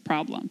correct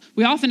problem.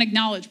 We often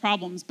acknowledge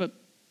problems, but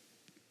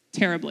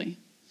terribly.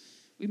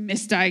 We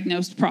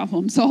misdiagnosed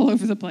problems all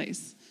over the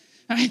place.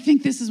 I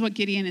think this is what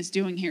Gideon is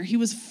doing here. He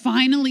was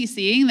finally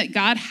seeing that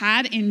God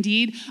had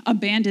indeed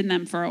abandoned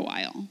them for a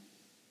while.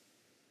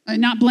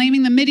 Not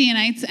blaming the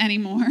Midianites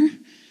anymore,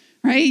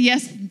 right?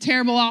 Yes,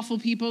 terrible, awful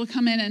people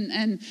come in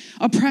and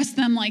oppress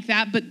them like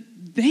that, but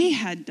they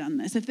had done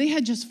this. If they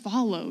had just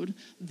followed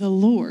the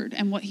Lord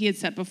and what he had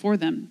set before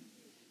them,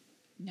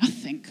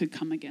 nothing could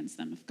come against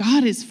them. If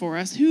God is for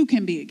us, who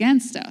can be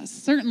against us?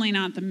 Certainly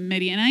not the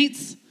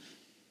Midianites,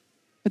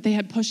 but they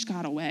had pushed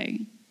God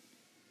away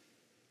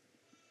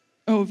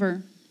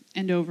over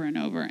and over and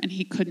over, and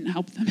he couldn't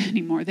help them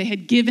anymore. They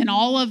had given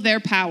all of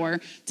their power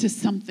to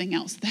something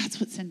else.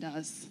 That's what sin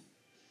does.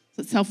 That's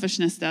what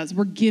selfishness does.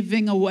 We're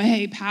giving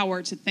away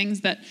power to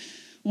things that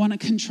want to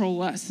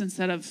control us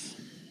instead of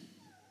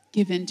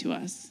give in to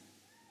us.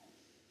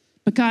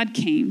 But God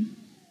came.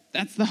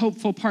 That's the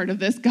hopeful part of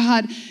this.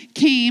 God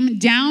came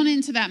down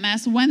into that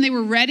mess when they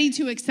were ready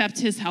to accept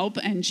his help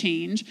and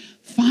change,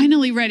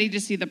 finally ready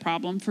to see the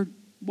problem for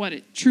what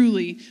it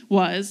truly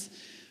was,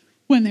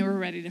 when they were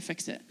ready to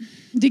fix it.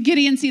 Did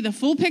Gideon see the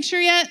full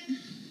picture yet?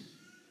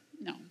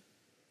 No.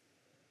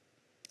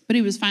 But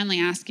he was finally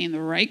asking the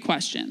right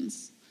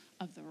questions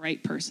of the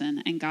right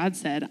person, and God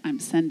said, I'm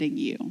sending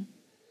you.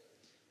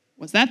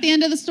 Was that the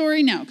end of the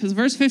story? No, because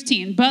verse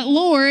 15, but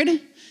Lord,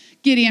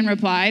 Gideon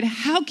replied,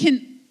 how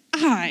can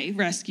I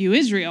rescue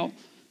Israel?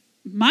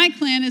 My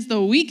clan is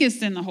the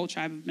weakest in the whole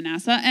tribe of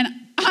Manasseh, and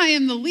I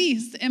am the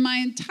least in my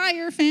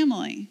entire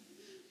family.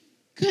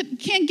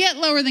 Can't get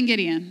lower than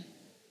Gideon,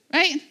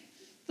 right?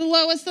 The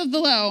lowest of the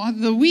low,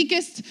 the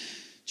weakest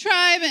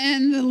tribe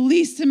and the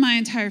least in my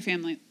entire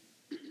family.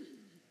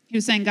 He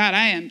was saying, God,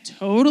 I am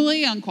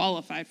totally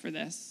unqualified for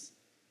this.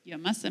 You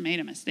must have made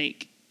a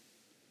mistake.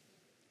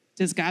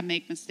 Does God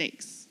make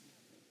mistakes?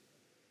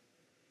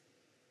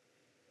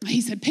 He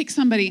said, pick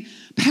somebody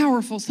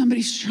powerful,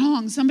 somebody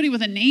strong, somebody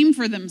with a name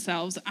for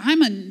themselves.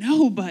 I'm a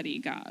nobody,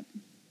 God.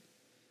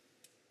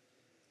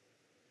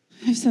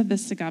 I've said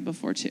this to God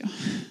before too.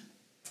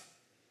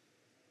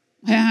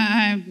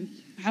 I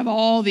have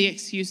all the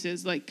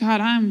excuses like,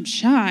 God, I'm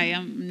shy.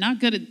 I'm not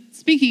good at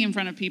speaking in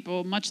front of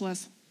people, much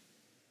less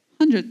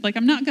hundreds. Like,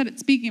 I'm not good at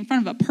speaking in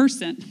front of a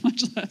person,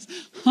 much less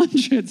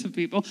hundreds of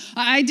people.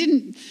 I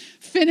didn't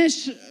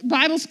finish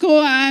Bible school.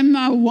 I'm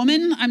a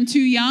woman. I'm too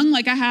young.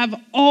 Like, I have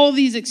all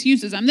these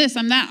excuses. I'm this,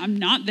 I'm that. I'm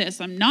not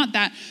this, I'm not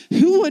that.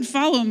 Who would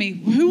follow me?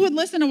 Who would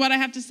listen to what I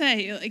have to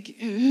say? Like,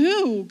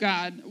 who,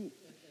 God?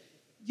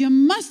 You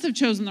must have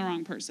chosen the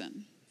wrong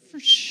person. For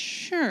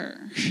sure.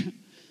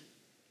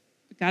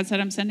 God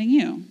said, I'm sending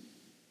you.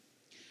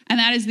 And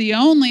that is the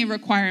only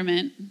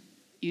requirement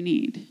you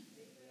need.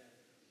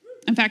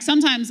 In fact,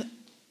 sometimes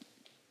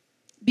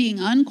being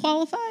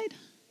unqualified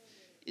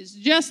is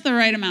just the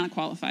right amount of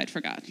qualified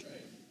for God.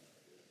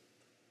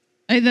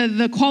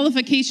 The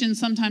qualifications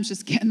sometimes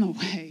just get in the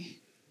way.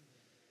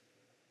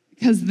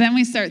 Because then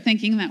we start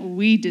thinking that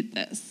we did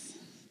this.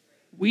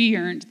 We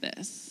earned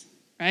this,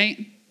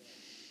 right?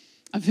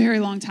 A very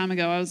long time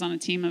ago, I was on a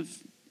team of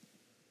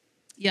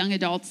young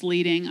adults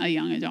leading a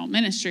young adult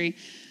ministry.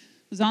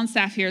 I was on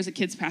staff here as a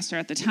kids pastor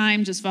at the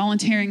time, just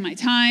volunteering my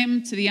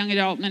time to the young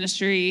adult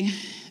ministry,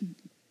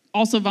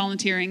 also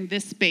volunteering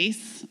this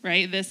space,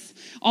 right?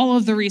 All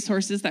of the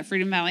resources that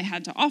Freedom Valley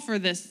had to offer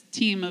this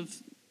team of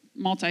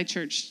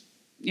multi-church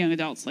young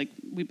adults. Like,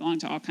 we belong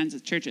to all kinds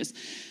of churches.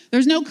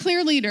 There's no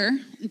clear leader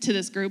to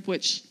this group,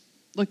 which,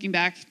 looking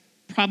back,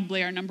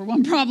 probably our number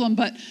one problem,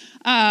 but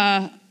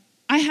I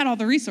had all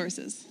the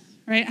resources,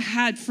 right? I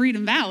had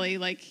Freedom Valley,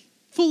 like,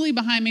 fully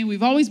behind me.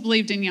 We've always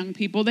believed in young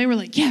people. They were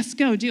like, yes,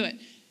 go do it.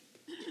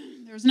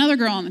 There was another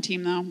girl on the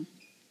team, though,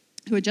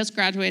 who had just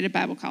graduated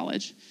Bible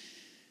college.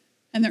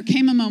 And there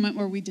came a moment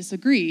where we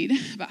disagreed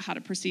about how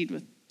to proceed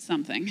with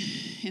something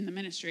in the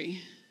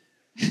ministry.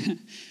 And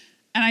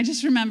I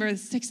just remember, it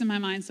sticks in my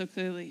mind so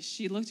clearly.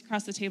 She looked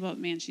across the table at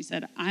me and she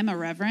said, I'm a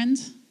reverend.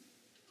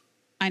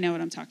 I know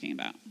what I'm talking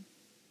about.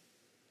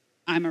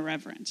 I'm a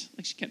reverend.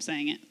 Like, she kept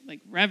saying it.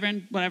 Like,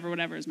 Reverend,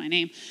 whatever is my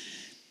name.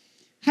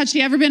 Had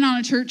she ever been on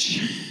a church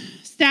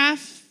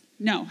staff?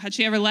 No. Had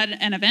she ever led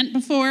an event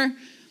before?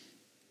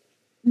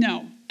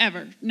 No,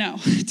 ever. No.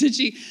 Did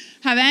she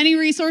have any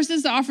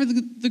resources to offer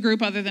the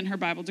group other than her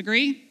Bible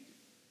degree?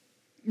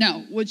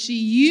 No. Would she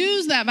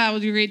use that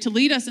Bible degree to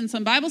lead us in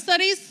some Bible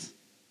studies?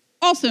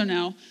 Also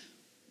no.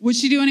 Would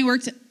she do any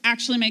work to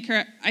actually make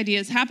her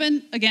ideas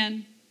happen?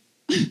 Again,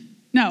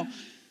 no.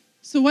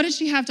 So what did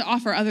she have to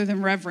offer other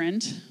than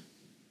reverend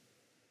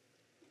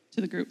to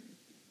the group?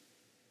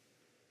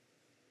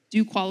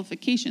 Do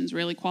qualifications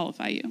really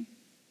qualify you?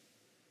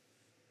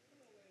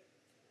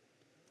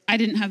 I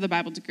didn't have the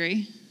Bible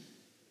degree,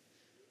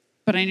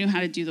 but I knew how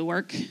to do the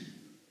work.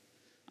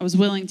 I was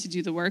willing to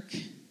do the work.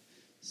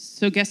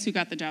 So guess who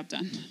got the job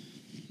done?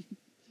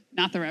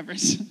 Not the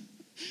reverend.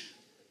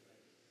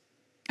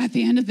 At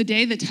the end of the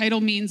day, the title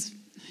means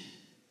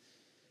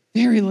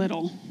very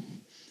little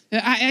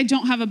I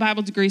don't have a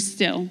Bible degree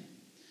still.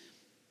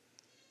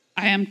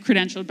 I am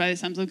credentialed by the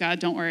Assembly of God.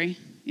 Don't worry.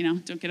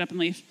 Don't get up and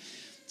leave.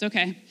 It's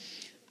okay.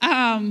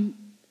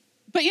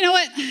 But you know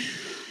what?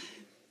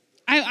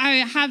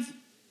 I have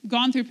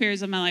gone through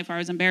periods of my life where I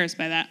was embarrassed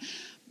by that.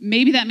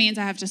 Maybe that means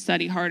I have to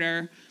study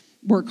harder,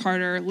 work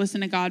harder,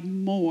 listen to God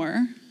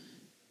more.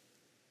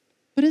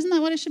 But isn't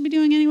that what I should be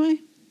doing anyway?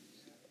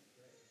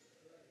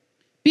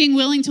 Being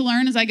willing to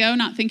learn as I go,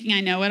 not thinking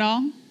I know it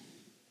all.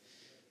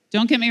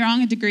 Don't get me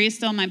wrong, a degree is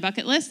still on my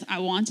bucket list. I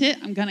want it.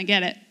 I'm going to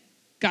get it.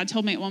 God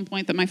told me at one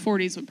point that my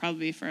 40s would probably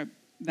be for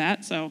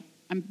that, so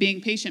I'm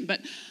being patient.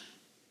 But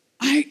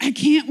I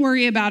can't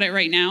worry about it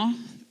right now.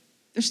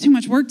 There's too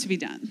much work to be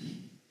done.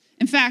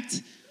 In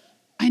fact,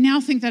 I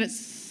now think that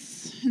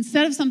it's,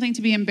 instead of something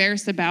to be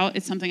embarrassed about,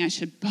 it's something I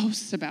should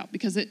boast about,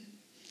 because it's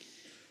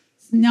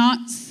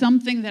not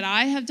something that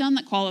I have done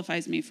that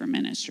qualifies me for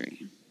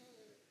ministry.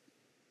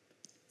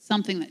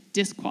 Something that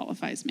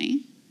disqualifies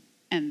me,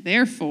 and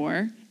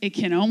therefore, it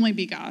can only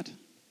be God.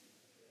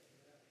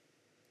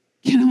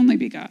 Can only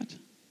be God.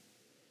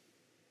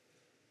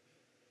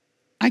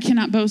 I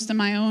cannot boast in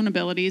my own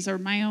abilities or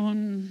my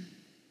own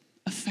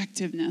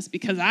effectiveness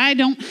because I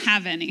don't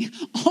have any.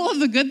 All of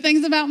the good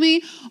things about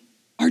me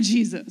are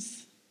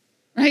Jesus,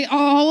 right?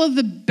 All of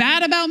the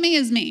bad about me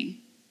is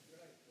me.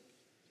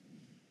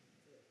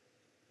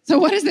 So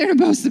what is there to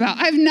boast about?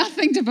 I have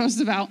nothing to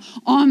boast about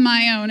on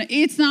my own.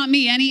 It's not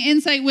me. Any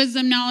insight,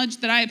 wisdom, knowledge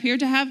that I appear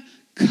to have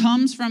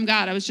comes from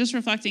God. I was just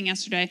reflecting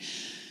yesterday.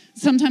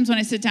 Sometimes when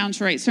I sit down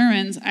to write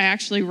sermons, I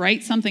actually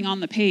write something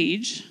on the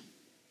page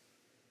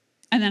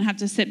and then have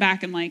to sit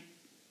back and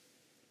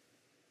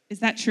is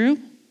that true?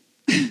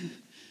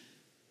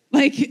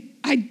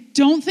 I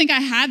don't think I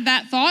had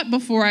that thought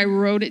before I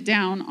wrote it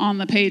down on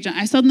the page. And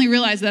I suddenly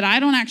realized that I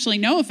don't actually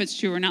know if it's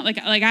true or not.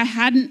 I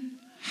hadn't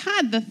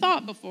had the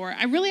thought before.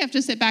 I really have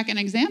to sit back and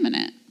examine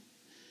it.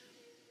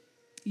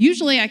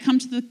 Usually I come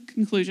to the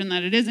conclusion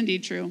that it is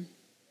indeed true.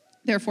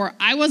 Therefore,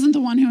 I wasn't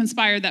the one who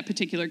inspired that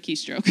particular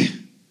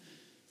keystroke.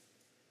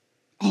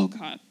 Oh,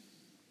 God.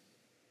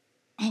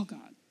 Oh, God.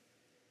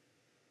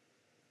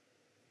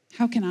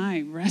 How can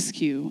I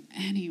rescue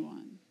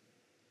anyone?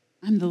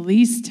 I'm the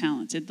least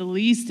talented, the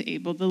least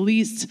able, the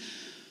least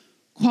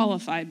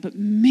qualified, but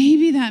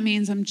maybe that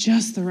means I'm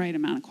just the right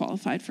amount of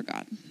qualified for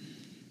God.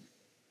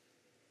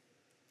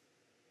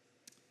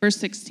 Verse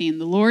 16,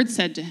 the Lord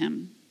said to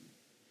him,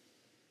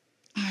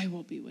 I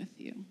will be with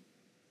you,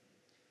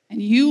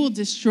 and you will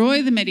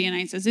destroy the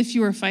Midianites as if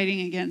you were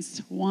fighting against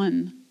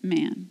one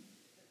man.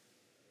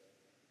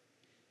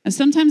 Now,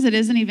 sometimes it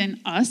isn't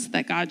even us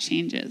that God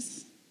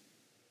changes.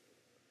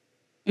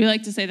 We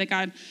like to say that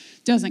God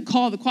doesn't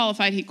call the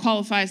qualified, he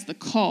qualifies the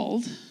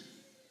called.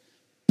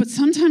 But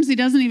sometimes he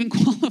doesn't even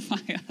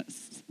qualify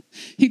us.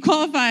 He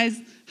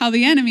qualifies how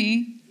the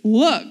enemy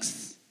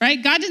looks,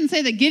 right? God didn't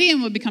say that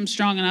Gideon would become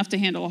strong enough to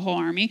handle a whole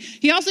army.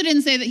 He also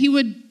didn't say that he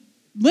would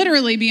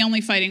literally be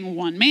only fighting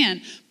one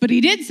man. But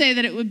he did say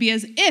that it would be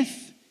as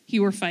if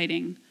he were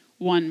fighting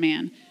one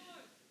man.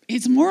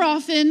 It's more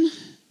often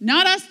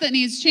not us that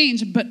needs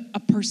change, but a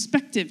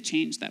perspective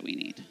change that we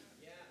need.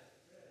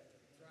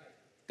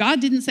 God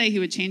didn't say he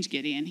would change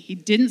Gideon. He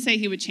didn't say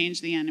he would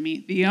change the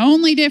enemy. The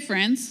only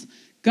difference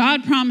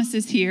God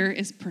promises here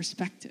is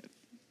perspective.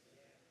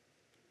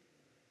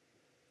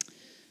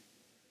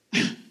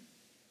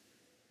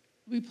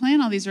 We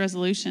plan all these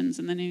resolutions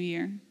in the new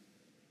year.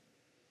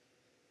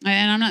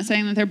 And I'm not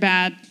saying that they're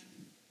bad.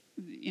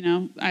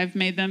 I've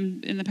made them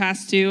in the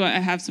past too. I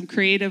have some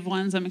creative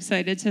ones I'm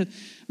excited to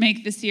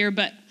make this year.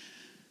 But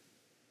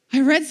I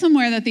read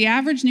somewhere that the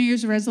average New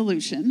Year's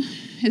resolution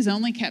is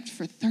only kept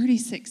for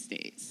 36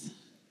 days,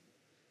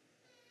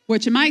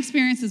 which in my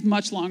experience is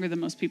much longer than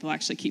most people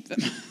actually keep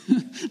them.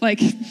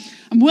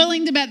 I'm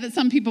willing to bet that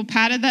some people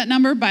padded that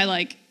number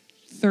by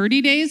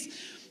 30 days.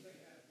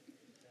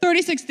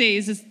 36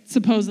 days is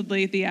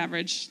supposedly the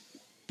average,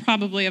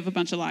 probably of a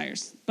bunch of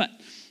liars. But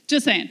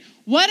just saying,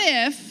 what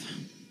if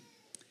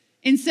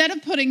instead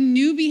of putting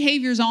new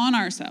behaviors on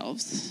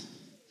ourselves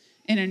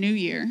in a new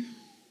year,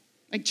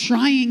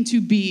 trying to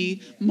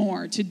be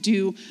more, to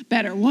do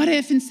better, what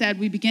if instead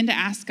we begin to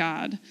ask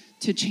God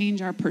to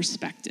change our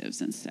perspectives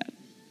instead?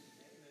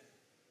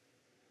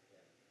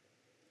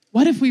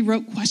 What if we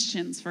wrote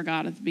questions for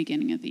God at the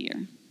beginning of the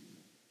year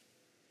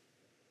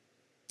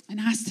and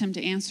asked him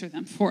to answer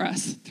them for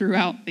us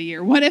throughout the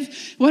year? What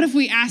if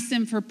we asked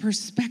him for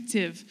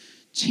perspective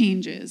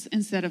changes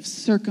instead of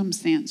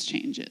circumstance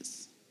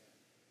changes?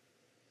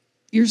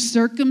 Your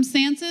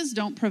circumstances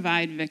don't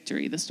provide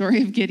victory. The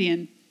story of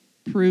Gideon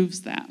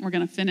proves that. We're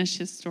going to finish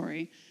his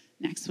story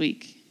next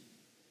week.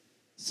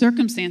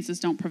 Circumstances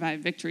don't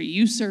provide victory.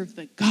 You serve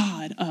the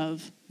God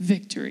of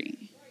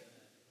victory.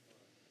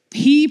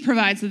 He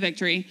provides the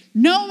victory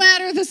no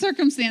matter the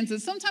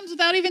circumstances, sometimes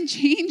without even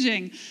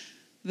changing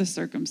the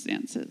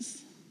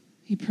circumstances.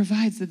 He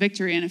provides the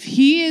victory. And if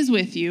he is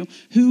with you,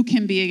 who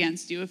can be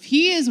against you? If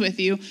he is with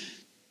you,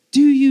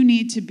 do you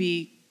need to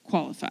be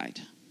qualified?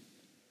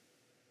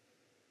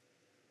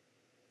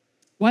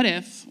 What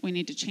if we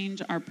need to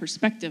change our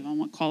perspective on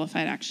what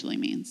qualified actually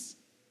means?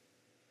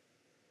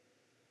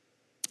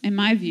 In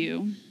my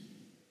view,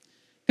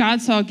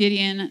 God saw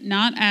Gideon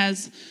not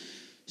as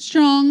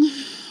strong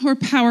or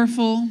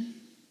powerful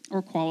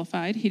or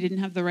qualified. He didn't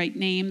have the right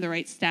name, the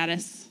right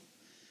status,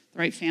 the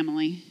right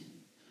family.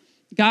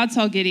 God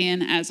saw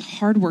Gideon as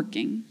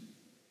hardworking,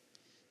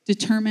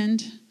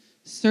 determined,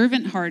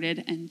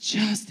 servant-hearted, and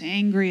just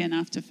angry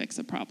enough to fix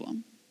a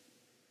problem.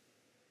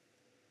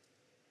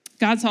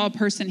 God saw a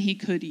person he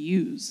could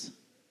use,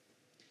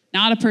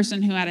 not a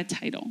person who had a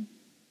title.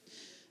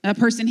 A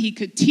person he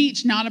could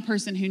teach, not a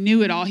person who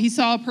knew it all. He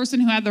saw a person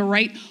who had the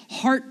right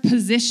heart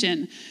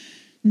position,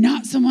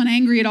 not someone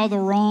angry at all the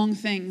wrong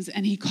things,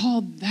 and he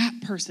called that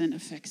person to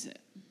fix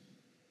it.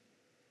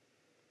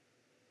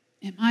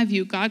 In my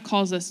view, God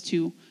calls us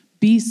to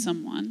be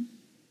someone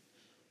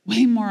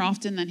way more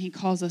often than he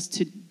calls us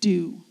to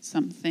do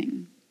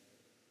something.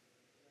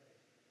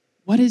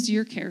 What is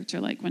your character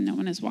like when no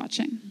one is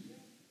watching?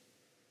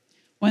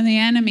 When the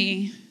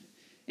enemy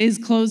is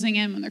closing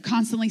in, when they're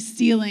constantly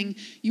stealing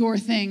your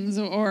things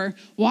or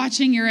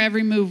watching your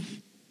every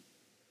move,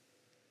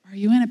 are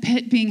you in a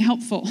pit being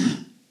helpful?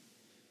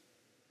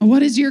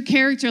 What is your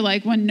character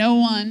like when no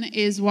one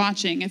is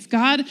watching? If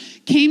God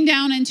came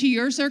down into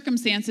your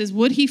circumstances,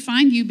 would he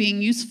find you being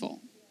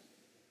useful?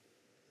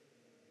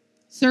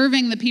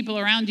 Serving the people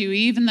around you,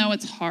 even though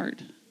it's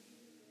hard.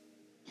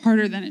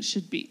 Harder than it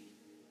should be.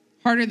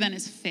 Harder than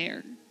is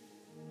fair.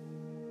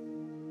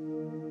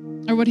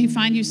 Or would he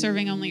find you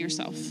serving only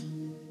yourself?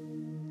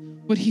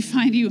 Would he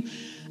find you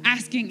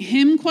asking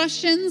him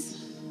questions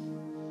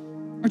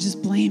or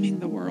just blaming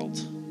the world?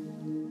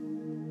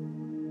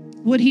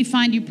 Would he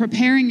find you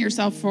preparing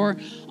yourself for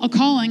a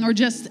calling or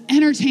just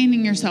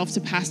entertaining yourself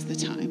to pass the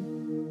time?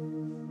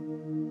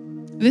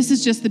 This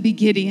is just the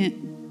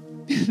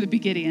beginning. This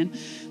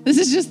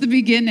is just the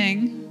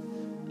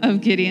beginning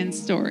of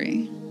Gideon's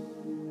story.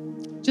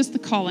 Just the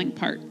calling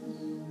part.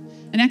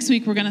 And next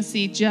week, we're going to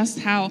see just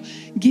how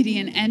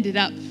Gideon ended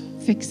up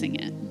fixing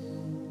it.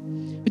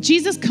 But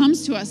Jesus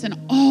comes to us in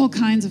all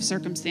kinds of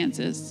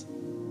circumstances.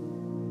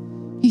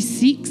 He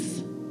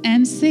seeks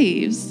and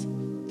saves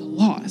the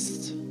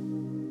lost.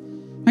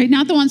 Right?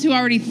 Not the ones who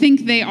already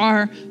think they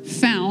are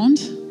found.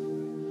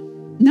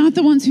 Not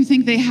the ones who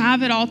think they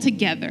have it all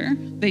together.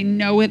 They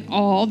know it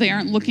all. They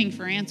aren't looking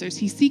for answers.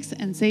 He seeks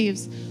and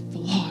saves the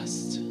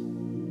lost.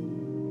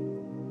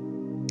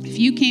 If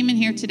you came in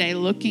here today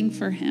looking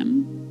for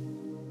him,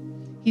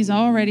 he's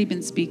already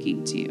been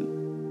speaking to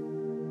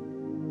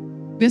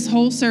you. This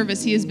whole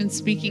service, he has been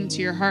speaking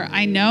to your heart.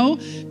 I know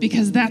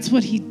because that's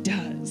what he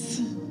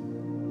does.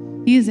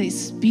 He is a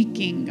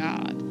speaking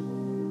God.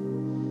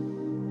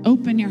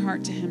 Open your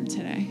heart to him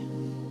today.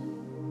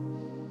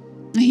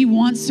 He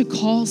wants to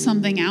call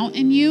something out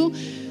in you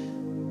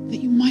that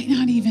you might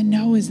not even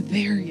know is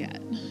there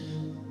yet.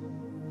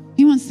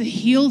 He wants to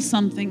heal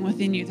something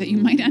within you that you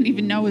might not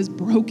even know is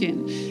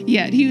broken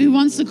yet. He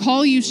wants to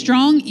call you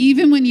strong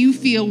even when you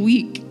feel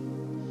weak.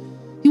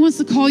 He wants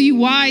to call you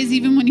wise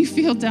even when you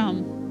feel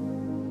dumb.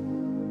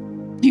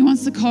 He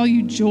wants to call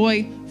you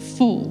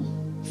joyful,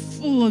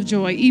 full of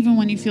joy, even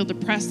when you feel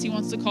depressed. He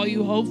wants to call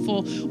you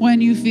hopeful when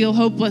you feel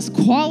hopeless,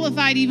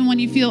 qualified even when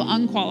you feel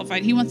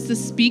unqualified. He wants to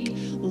speak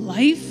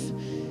life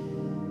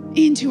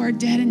into our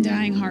dead and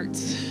dying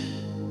hearts.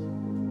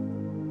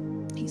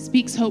 He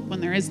speaks hope when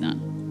there is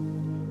none.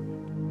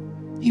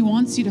 He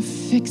wants you to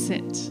fix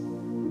it.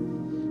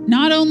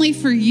 Not only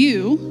for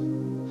you,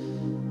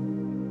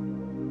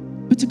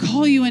 but to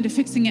call you into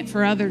fixing it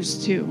for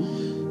others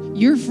too.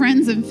 Your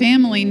friends and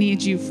family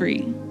need you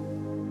free.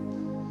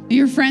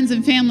 Your friends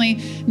and family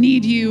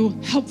need you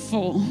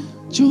helpful,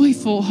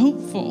 joyful,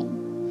 hopeful.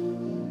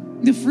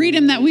 The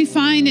freedom that we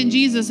find in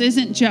Jesus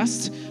isn't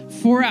just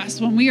for us.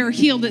 When we are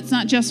healed, it's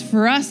not just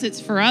for us, it's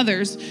for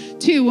others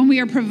too. When we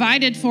are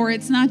provided for,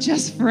 it's not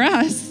just for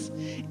us,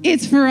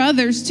 it's for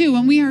others too.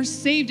 When we are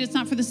saved, it's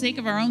not for the sake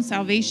of our own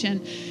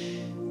salvation.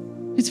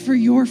 It's for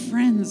your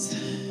friends,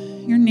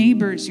 your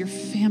neighbors, your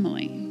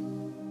family.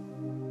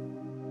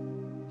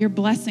 Your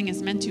blessing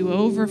is meant to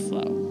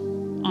overflow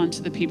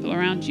onto the people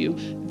around you.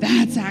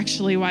 That's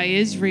actually why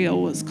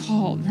Israel was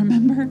called,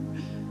 remember?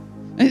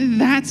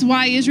 That's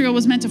why Israel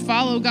was meant to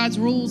follow God's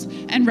rules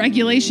and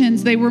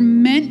regulations. They were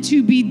meant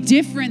to be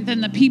different than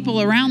the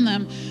people around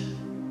them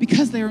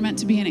because they were meant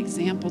to be an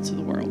example to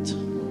the world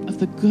of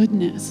the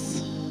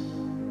goodness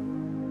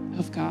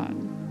of God.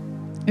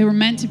 They were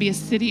meant to be a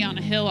city on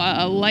a hill,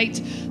 a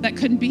light that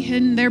couldn't be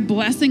hidden. Their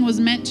blessing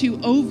was meant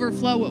to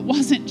overflow. It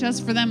wasn't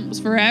just for them, it was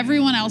for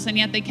everyone else, and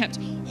yet they kept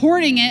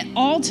hoarding it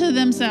all to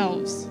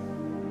themselves,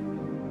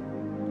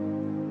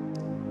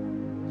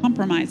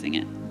 compromising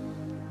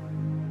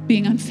it,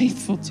 being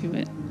unfaithful to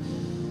it.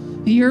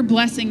 Your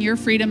blessing, your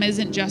freedom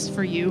isn't just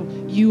for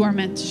you. You are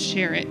meant to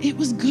share it. It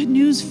was good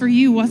news for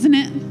you, wasn't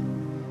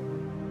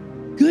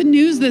it? Good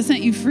news that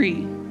set you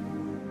free.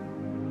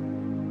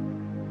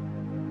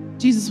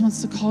 Jesus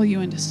wants to call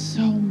you into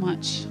so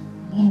much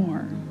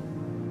more.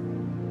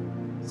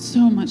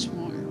 So much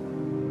more.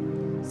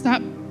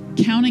 Stop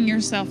counting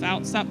yourself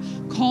out. Stop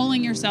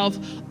calling yourself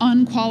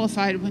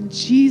unqualified when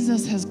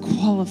Jesus has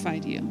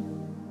qualified you.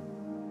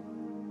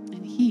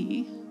 And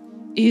he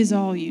is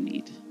all you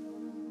need.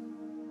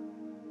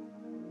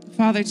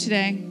 Father,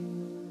 today,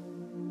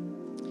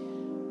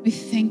 we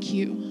thank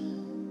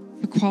you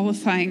for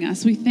qualifying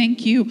us. We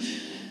thank you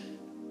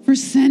for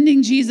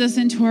sending Jesus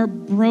into our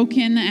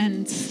broken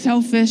and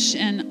selfish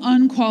and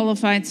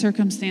unqualified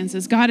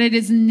circumstances. God, it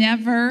is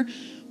never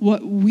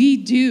what we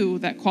do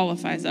that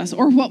qualifies us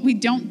or what we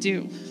don't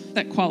do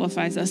that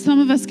qualifies us. Some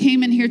of us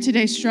came in here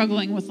today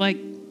struggling with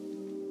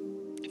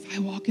if I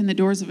walk in the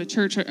doors of a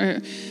church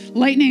or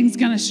lightning's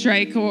going to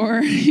strike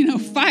or,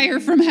 fire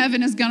from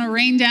heaven is going to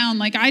rain down.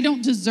 I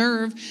don't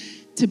deserve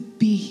to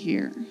be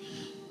here.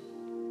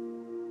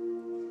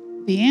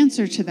 The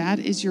answer to that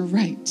is you're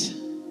right.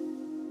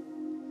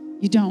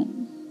 You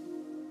don't.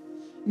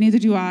 Neither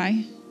do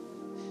I.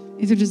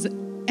 Neither does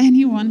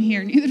anyone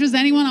here. Neither does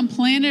anyone on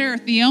planet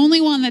Earth. The only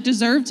one that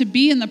deserved to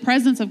be in the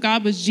presence of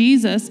God was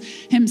Jesus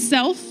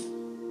himself.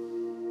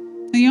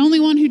 The only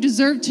one who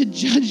deserved to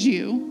judge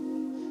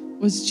you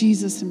was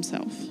Jesus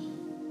himself.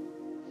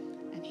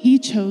 And he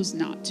chose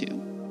not to.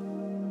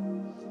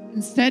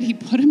 Instead, he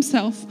put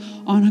himself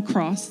on a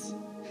cross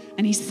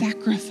and he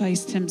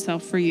sacrificed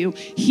himself for you.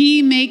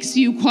 He makes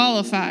you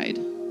qualified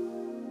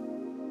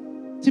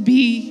to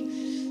be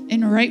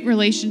in right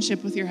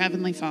relationship with your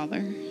Heavenly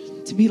Father,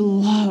 to be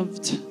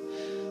loved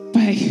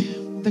by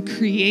the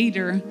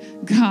Creator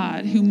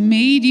God who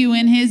made you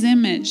in his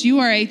image. You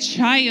are a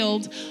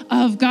child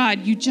of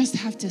God. You just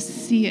have to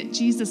see it.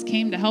 Jesus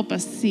came to help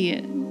us see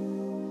it,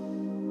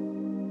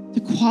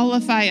 to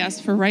qualify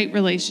us for right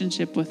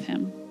relationship with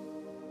him.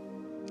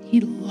 He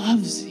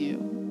loves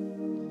you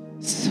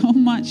so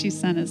much, he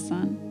sent his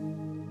son.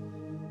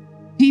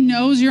 He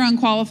knows you're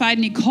unqualified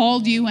and he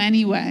called you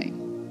anyway.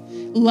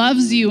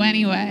 Loves you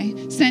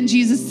anyway, sent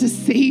Jesus to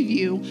save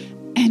you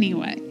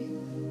anyway.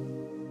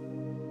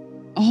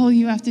 All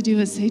you have to do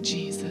is say,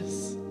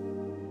 Jesus.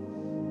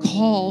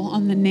 Call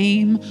on the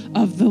name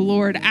of the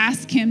Lord.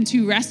 Ask him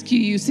to rescue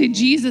you. Say,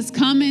 Jesus,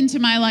 come into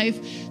my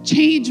life.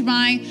 Change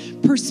my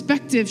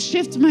perspective.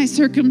 Shift my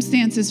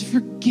circumstances.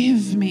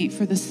 Forgive me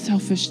for the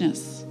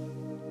selfishness.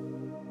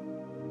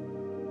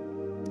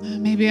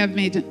 Maybe I've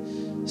made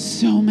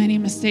so many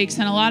mistakes,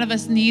 and a lot of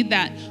us need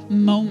that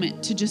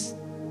moment to just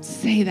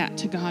say that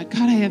to God.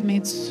 God, I have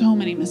made so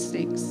many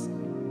mistakes.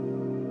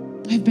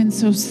 I've been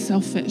so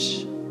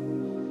selfish.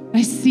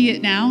 I see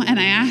it now and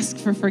I ask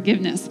for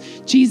forgiveness.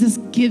 Jesus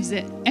gives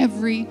it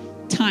every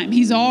time.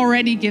 He's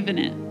already given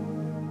it.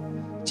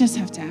 Just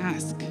have to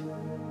ask.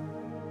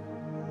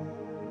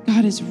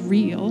 God is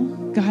real.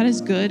 God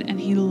is good and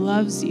he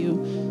loves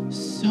you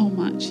so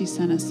much. He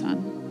sent his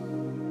son.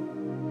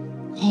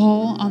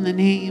 Call on the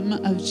name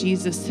of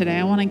Jesus today.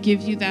 I want to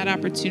give you that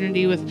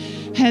opportunity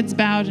with heads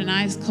bowed and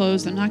eyes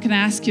closed. I'm not going to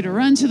ask you to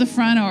run to the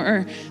front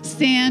or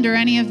stand or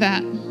any of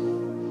that.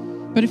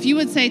 But if you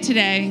would say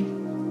today,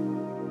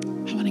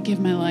 I want to give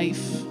my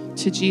life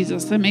to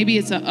Jesus. Then maybe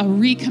it's a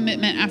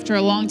recommitment after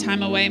a long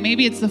time away.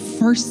 Maybe it's the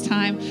first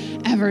time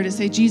ever to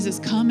say, Jesus,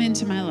 come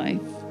into my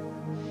life.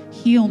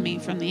 Heal me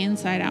from the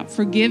inside out.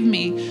 Forgive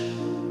me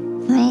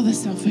for all the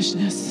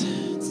selfishness.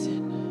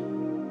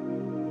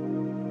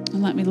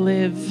 And let me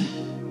live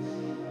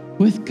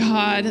with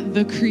God,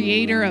 the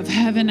creator of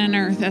heaven and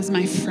earth, as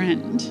my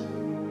friend.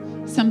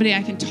 Somebody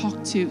I can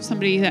talk to,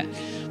 somebody that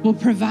will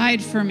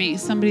provide for me,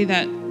 somebody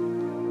that will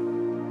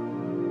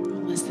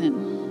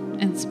listen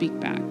and speak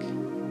back.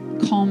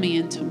 Call me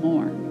into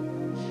more.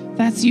 If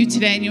that's you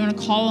today and you want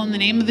to call on the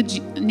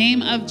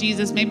name of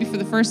Jesus, maybe for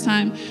the first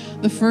time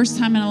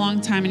in a long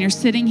time, and you're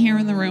sitting here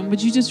in the room,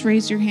 would you just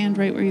raise your hand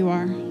right where you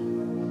are?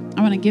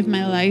 I want to give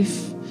my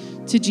life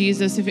to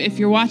Jesus. If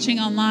you're watching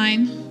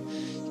online,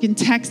 you can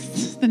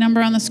text the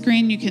number on the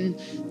screen. You can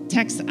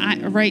text,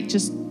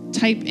 just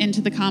type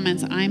into the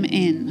comments, I'm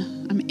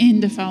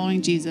into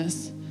following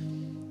Jesus.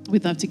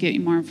 We'd love to get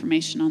you more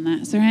information on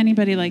that. Is there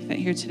anybody like that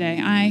here today?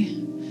 I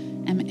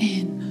am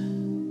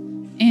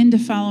into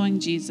following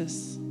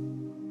Jesus.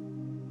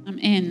 I'm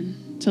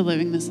into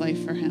living this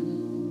life for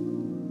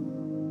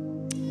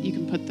him. You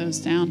can put those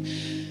down.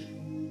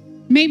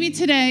 Maybe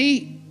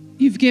today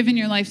you've given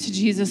your life to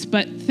Jesus,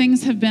 but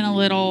things have been a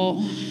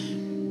little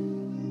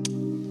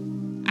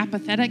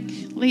apathetic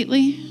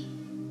lately.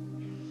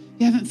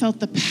 You haven't felt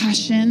the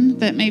passion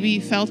that maybe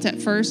you felt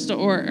at first,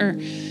 or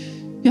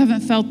you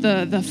haven't felt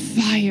the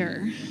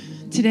fire.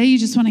 Today you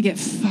just want to get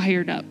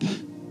fired up.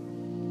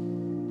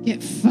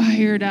 Get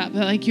fired up.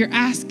 Like you're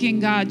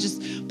asking God,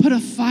 just put a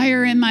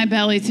fire in my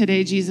belly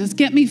today, Jesus.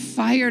 Get me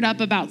fired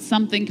up about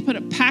something. Put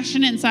a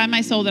passion inside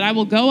my soul that I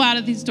will go out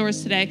of these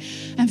doors today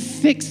and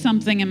fix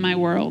something in my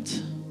world.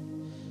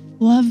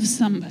 Love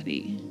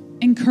somebody.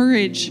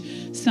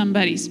 Encourage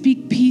somebody.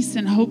 Speak peace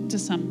and hope to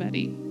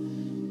somebody.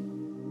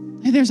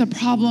 If there's a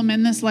problem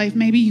in this life,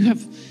 maybe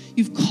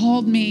you've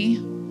called me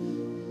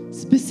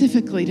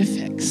specifically to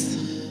fix.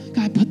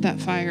 God, put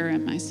that fire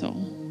in my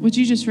soul. Would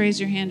you just raise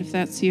your hand if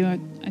that's you?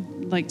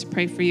 I'd like to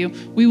pray for you.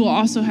 We will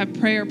also have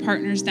prayer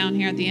partners down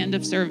here at the end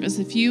of service.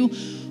 If you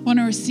want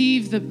to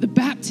receive the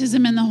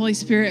baptism in the Holy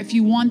Spirit, if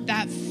you want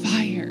that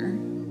fire,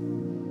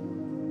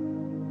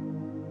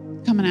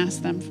 come and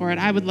ask them for it.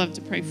 I would love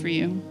to pray for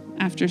you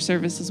after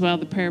service as well.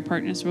 The prayer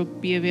partners will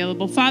be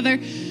available. Father,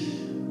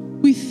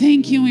 we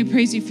thank you and we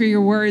praise you for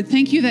your word.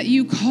 Thank you that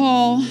you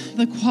call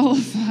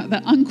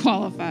the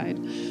unqualified.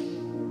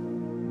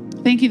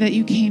 Thank you that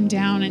you came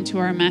down into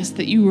our mess,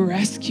 that you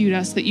rescued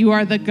us, that you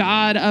are the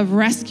God of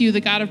rescue,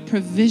 the God of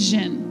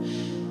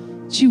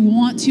provision. That you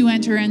want to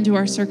enter into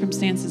our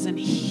circumstances and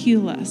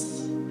heal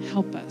us,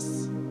 help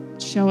us,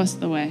 show us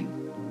the way.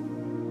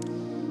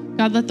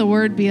 God, let the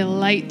word be a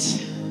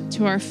light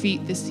to our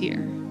feet this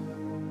year,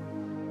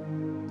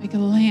 like a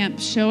lamp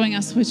showing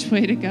us which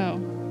way to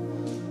go.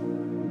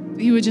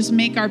 That you would just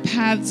make our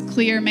paths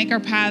clear, make our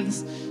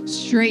paths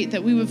straight,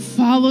 that we would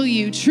follow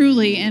you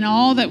truly in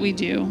all that we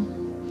do.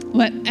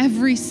 Let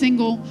every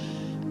single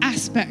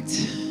aspect,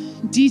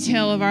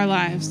 detail of our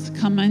lives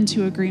come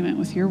into agreement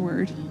with your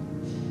word.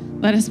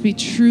 Let us be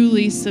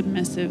truly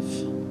submissive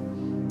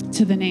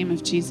to the name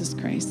of Jesus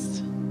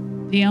Christ,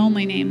 the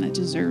only name that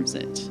deserves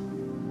it.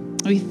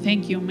 We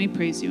thank you and we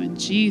praise you in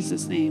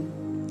Jesus'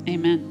 name.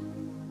 Amen.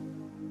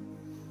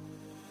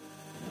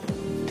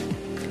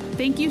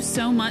 Thank you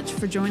so much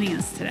for joining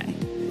us today.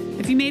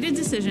 If you made a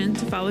decision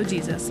to follow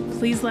Jesus,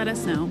 please let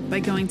us know by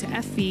going to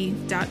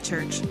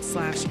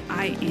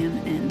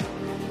fv.church/IamIn.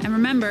 And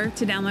remember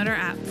to download our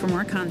app for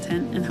more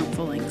content and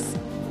helpful links.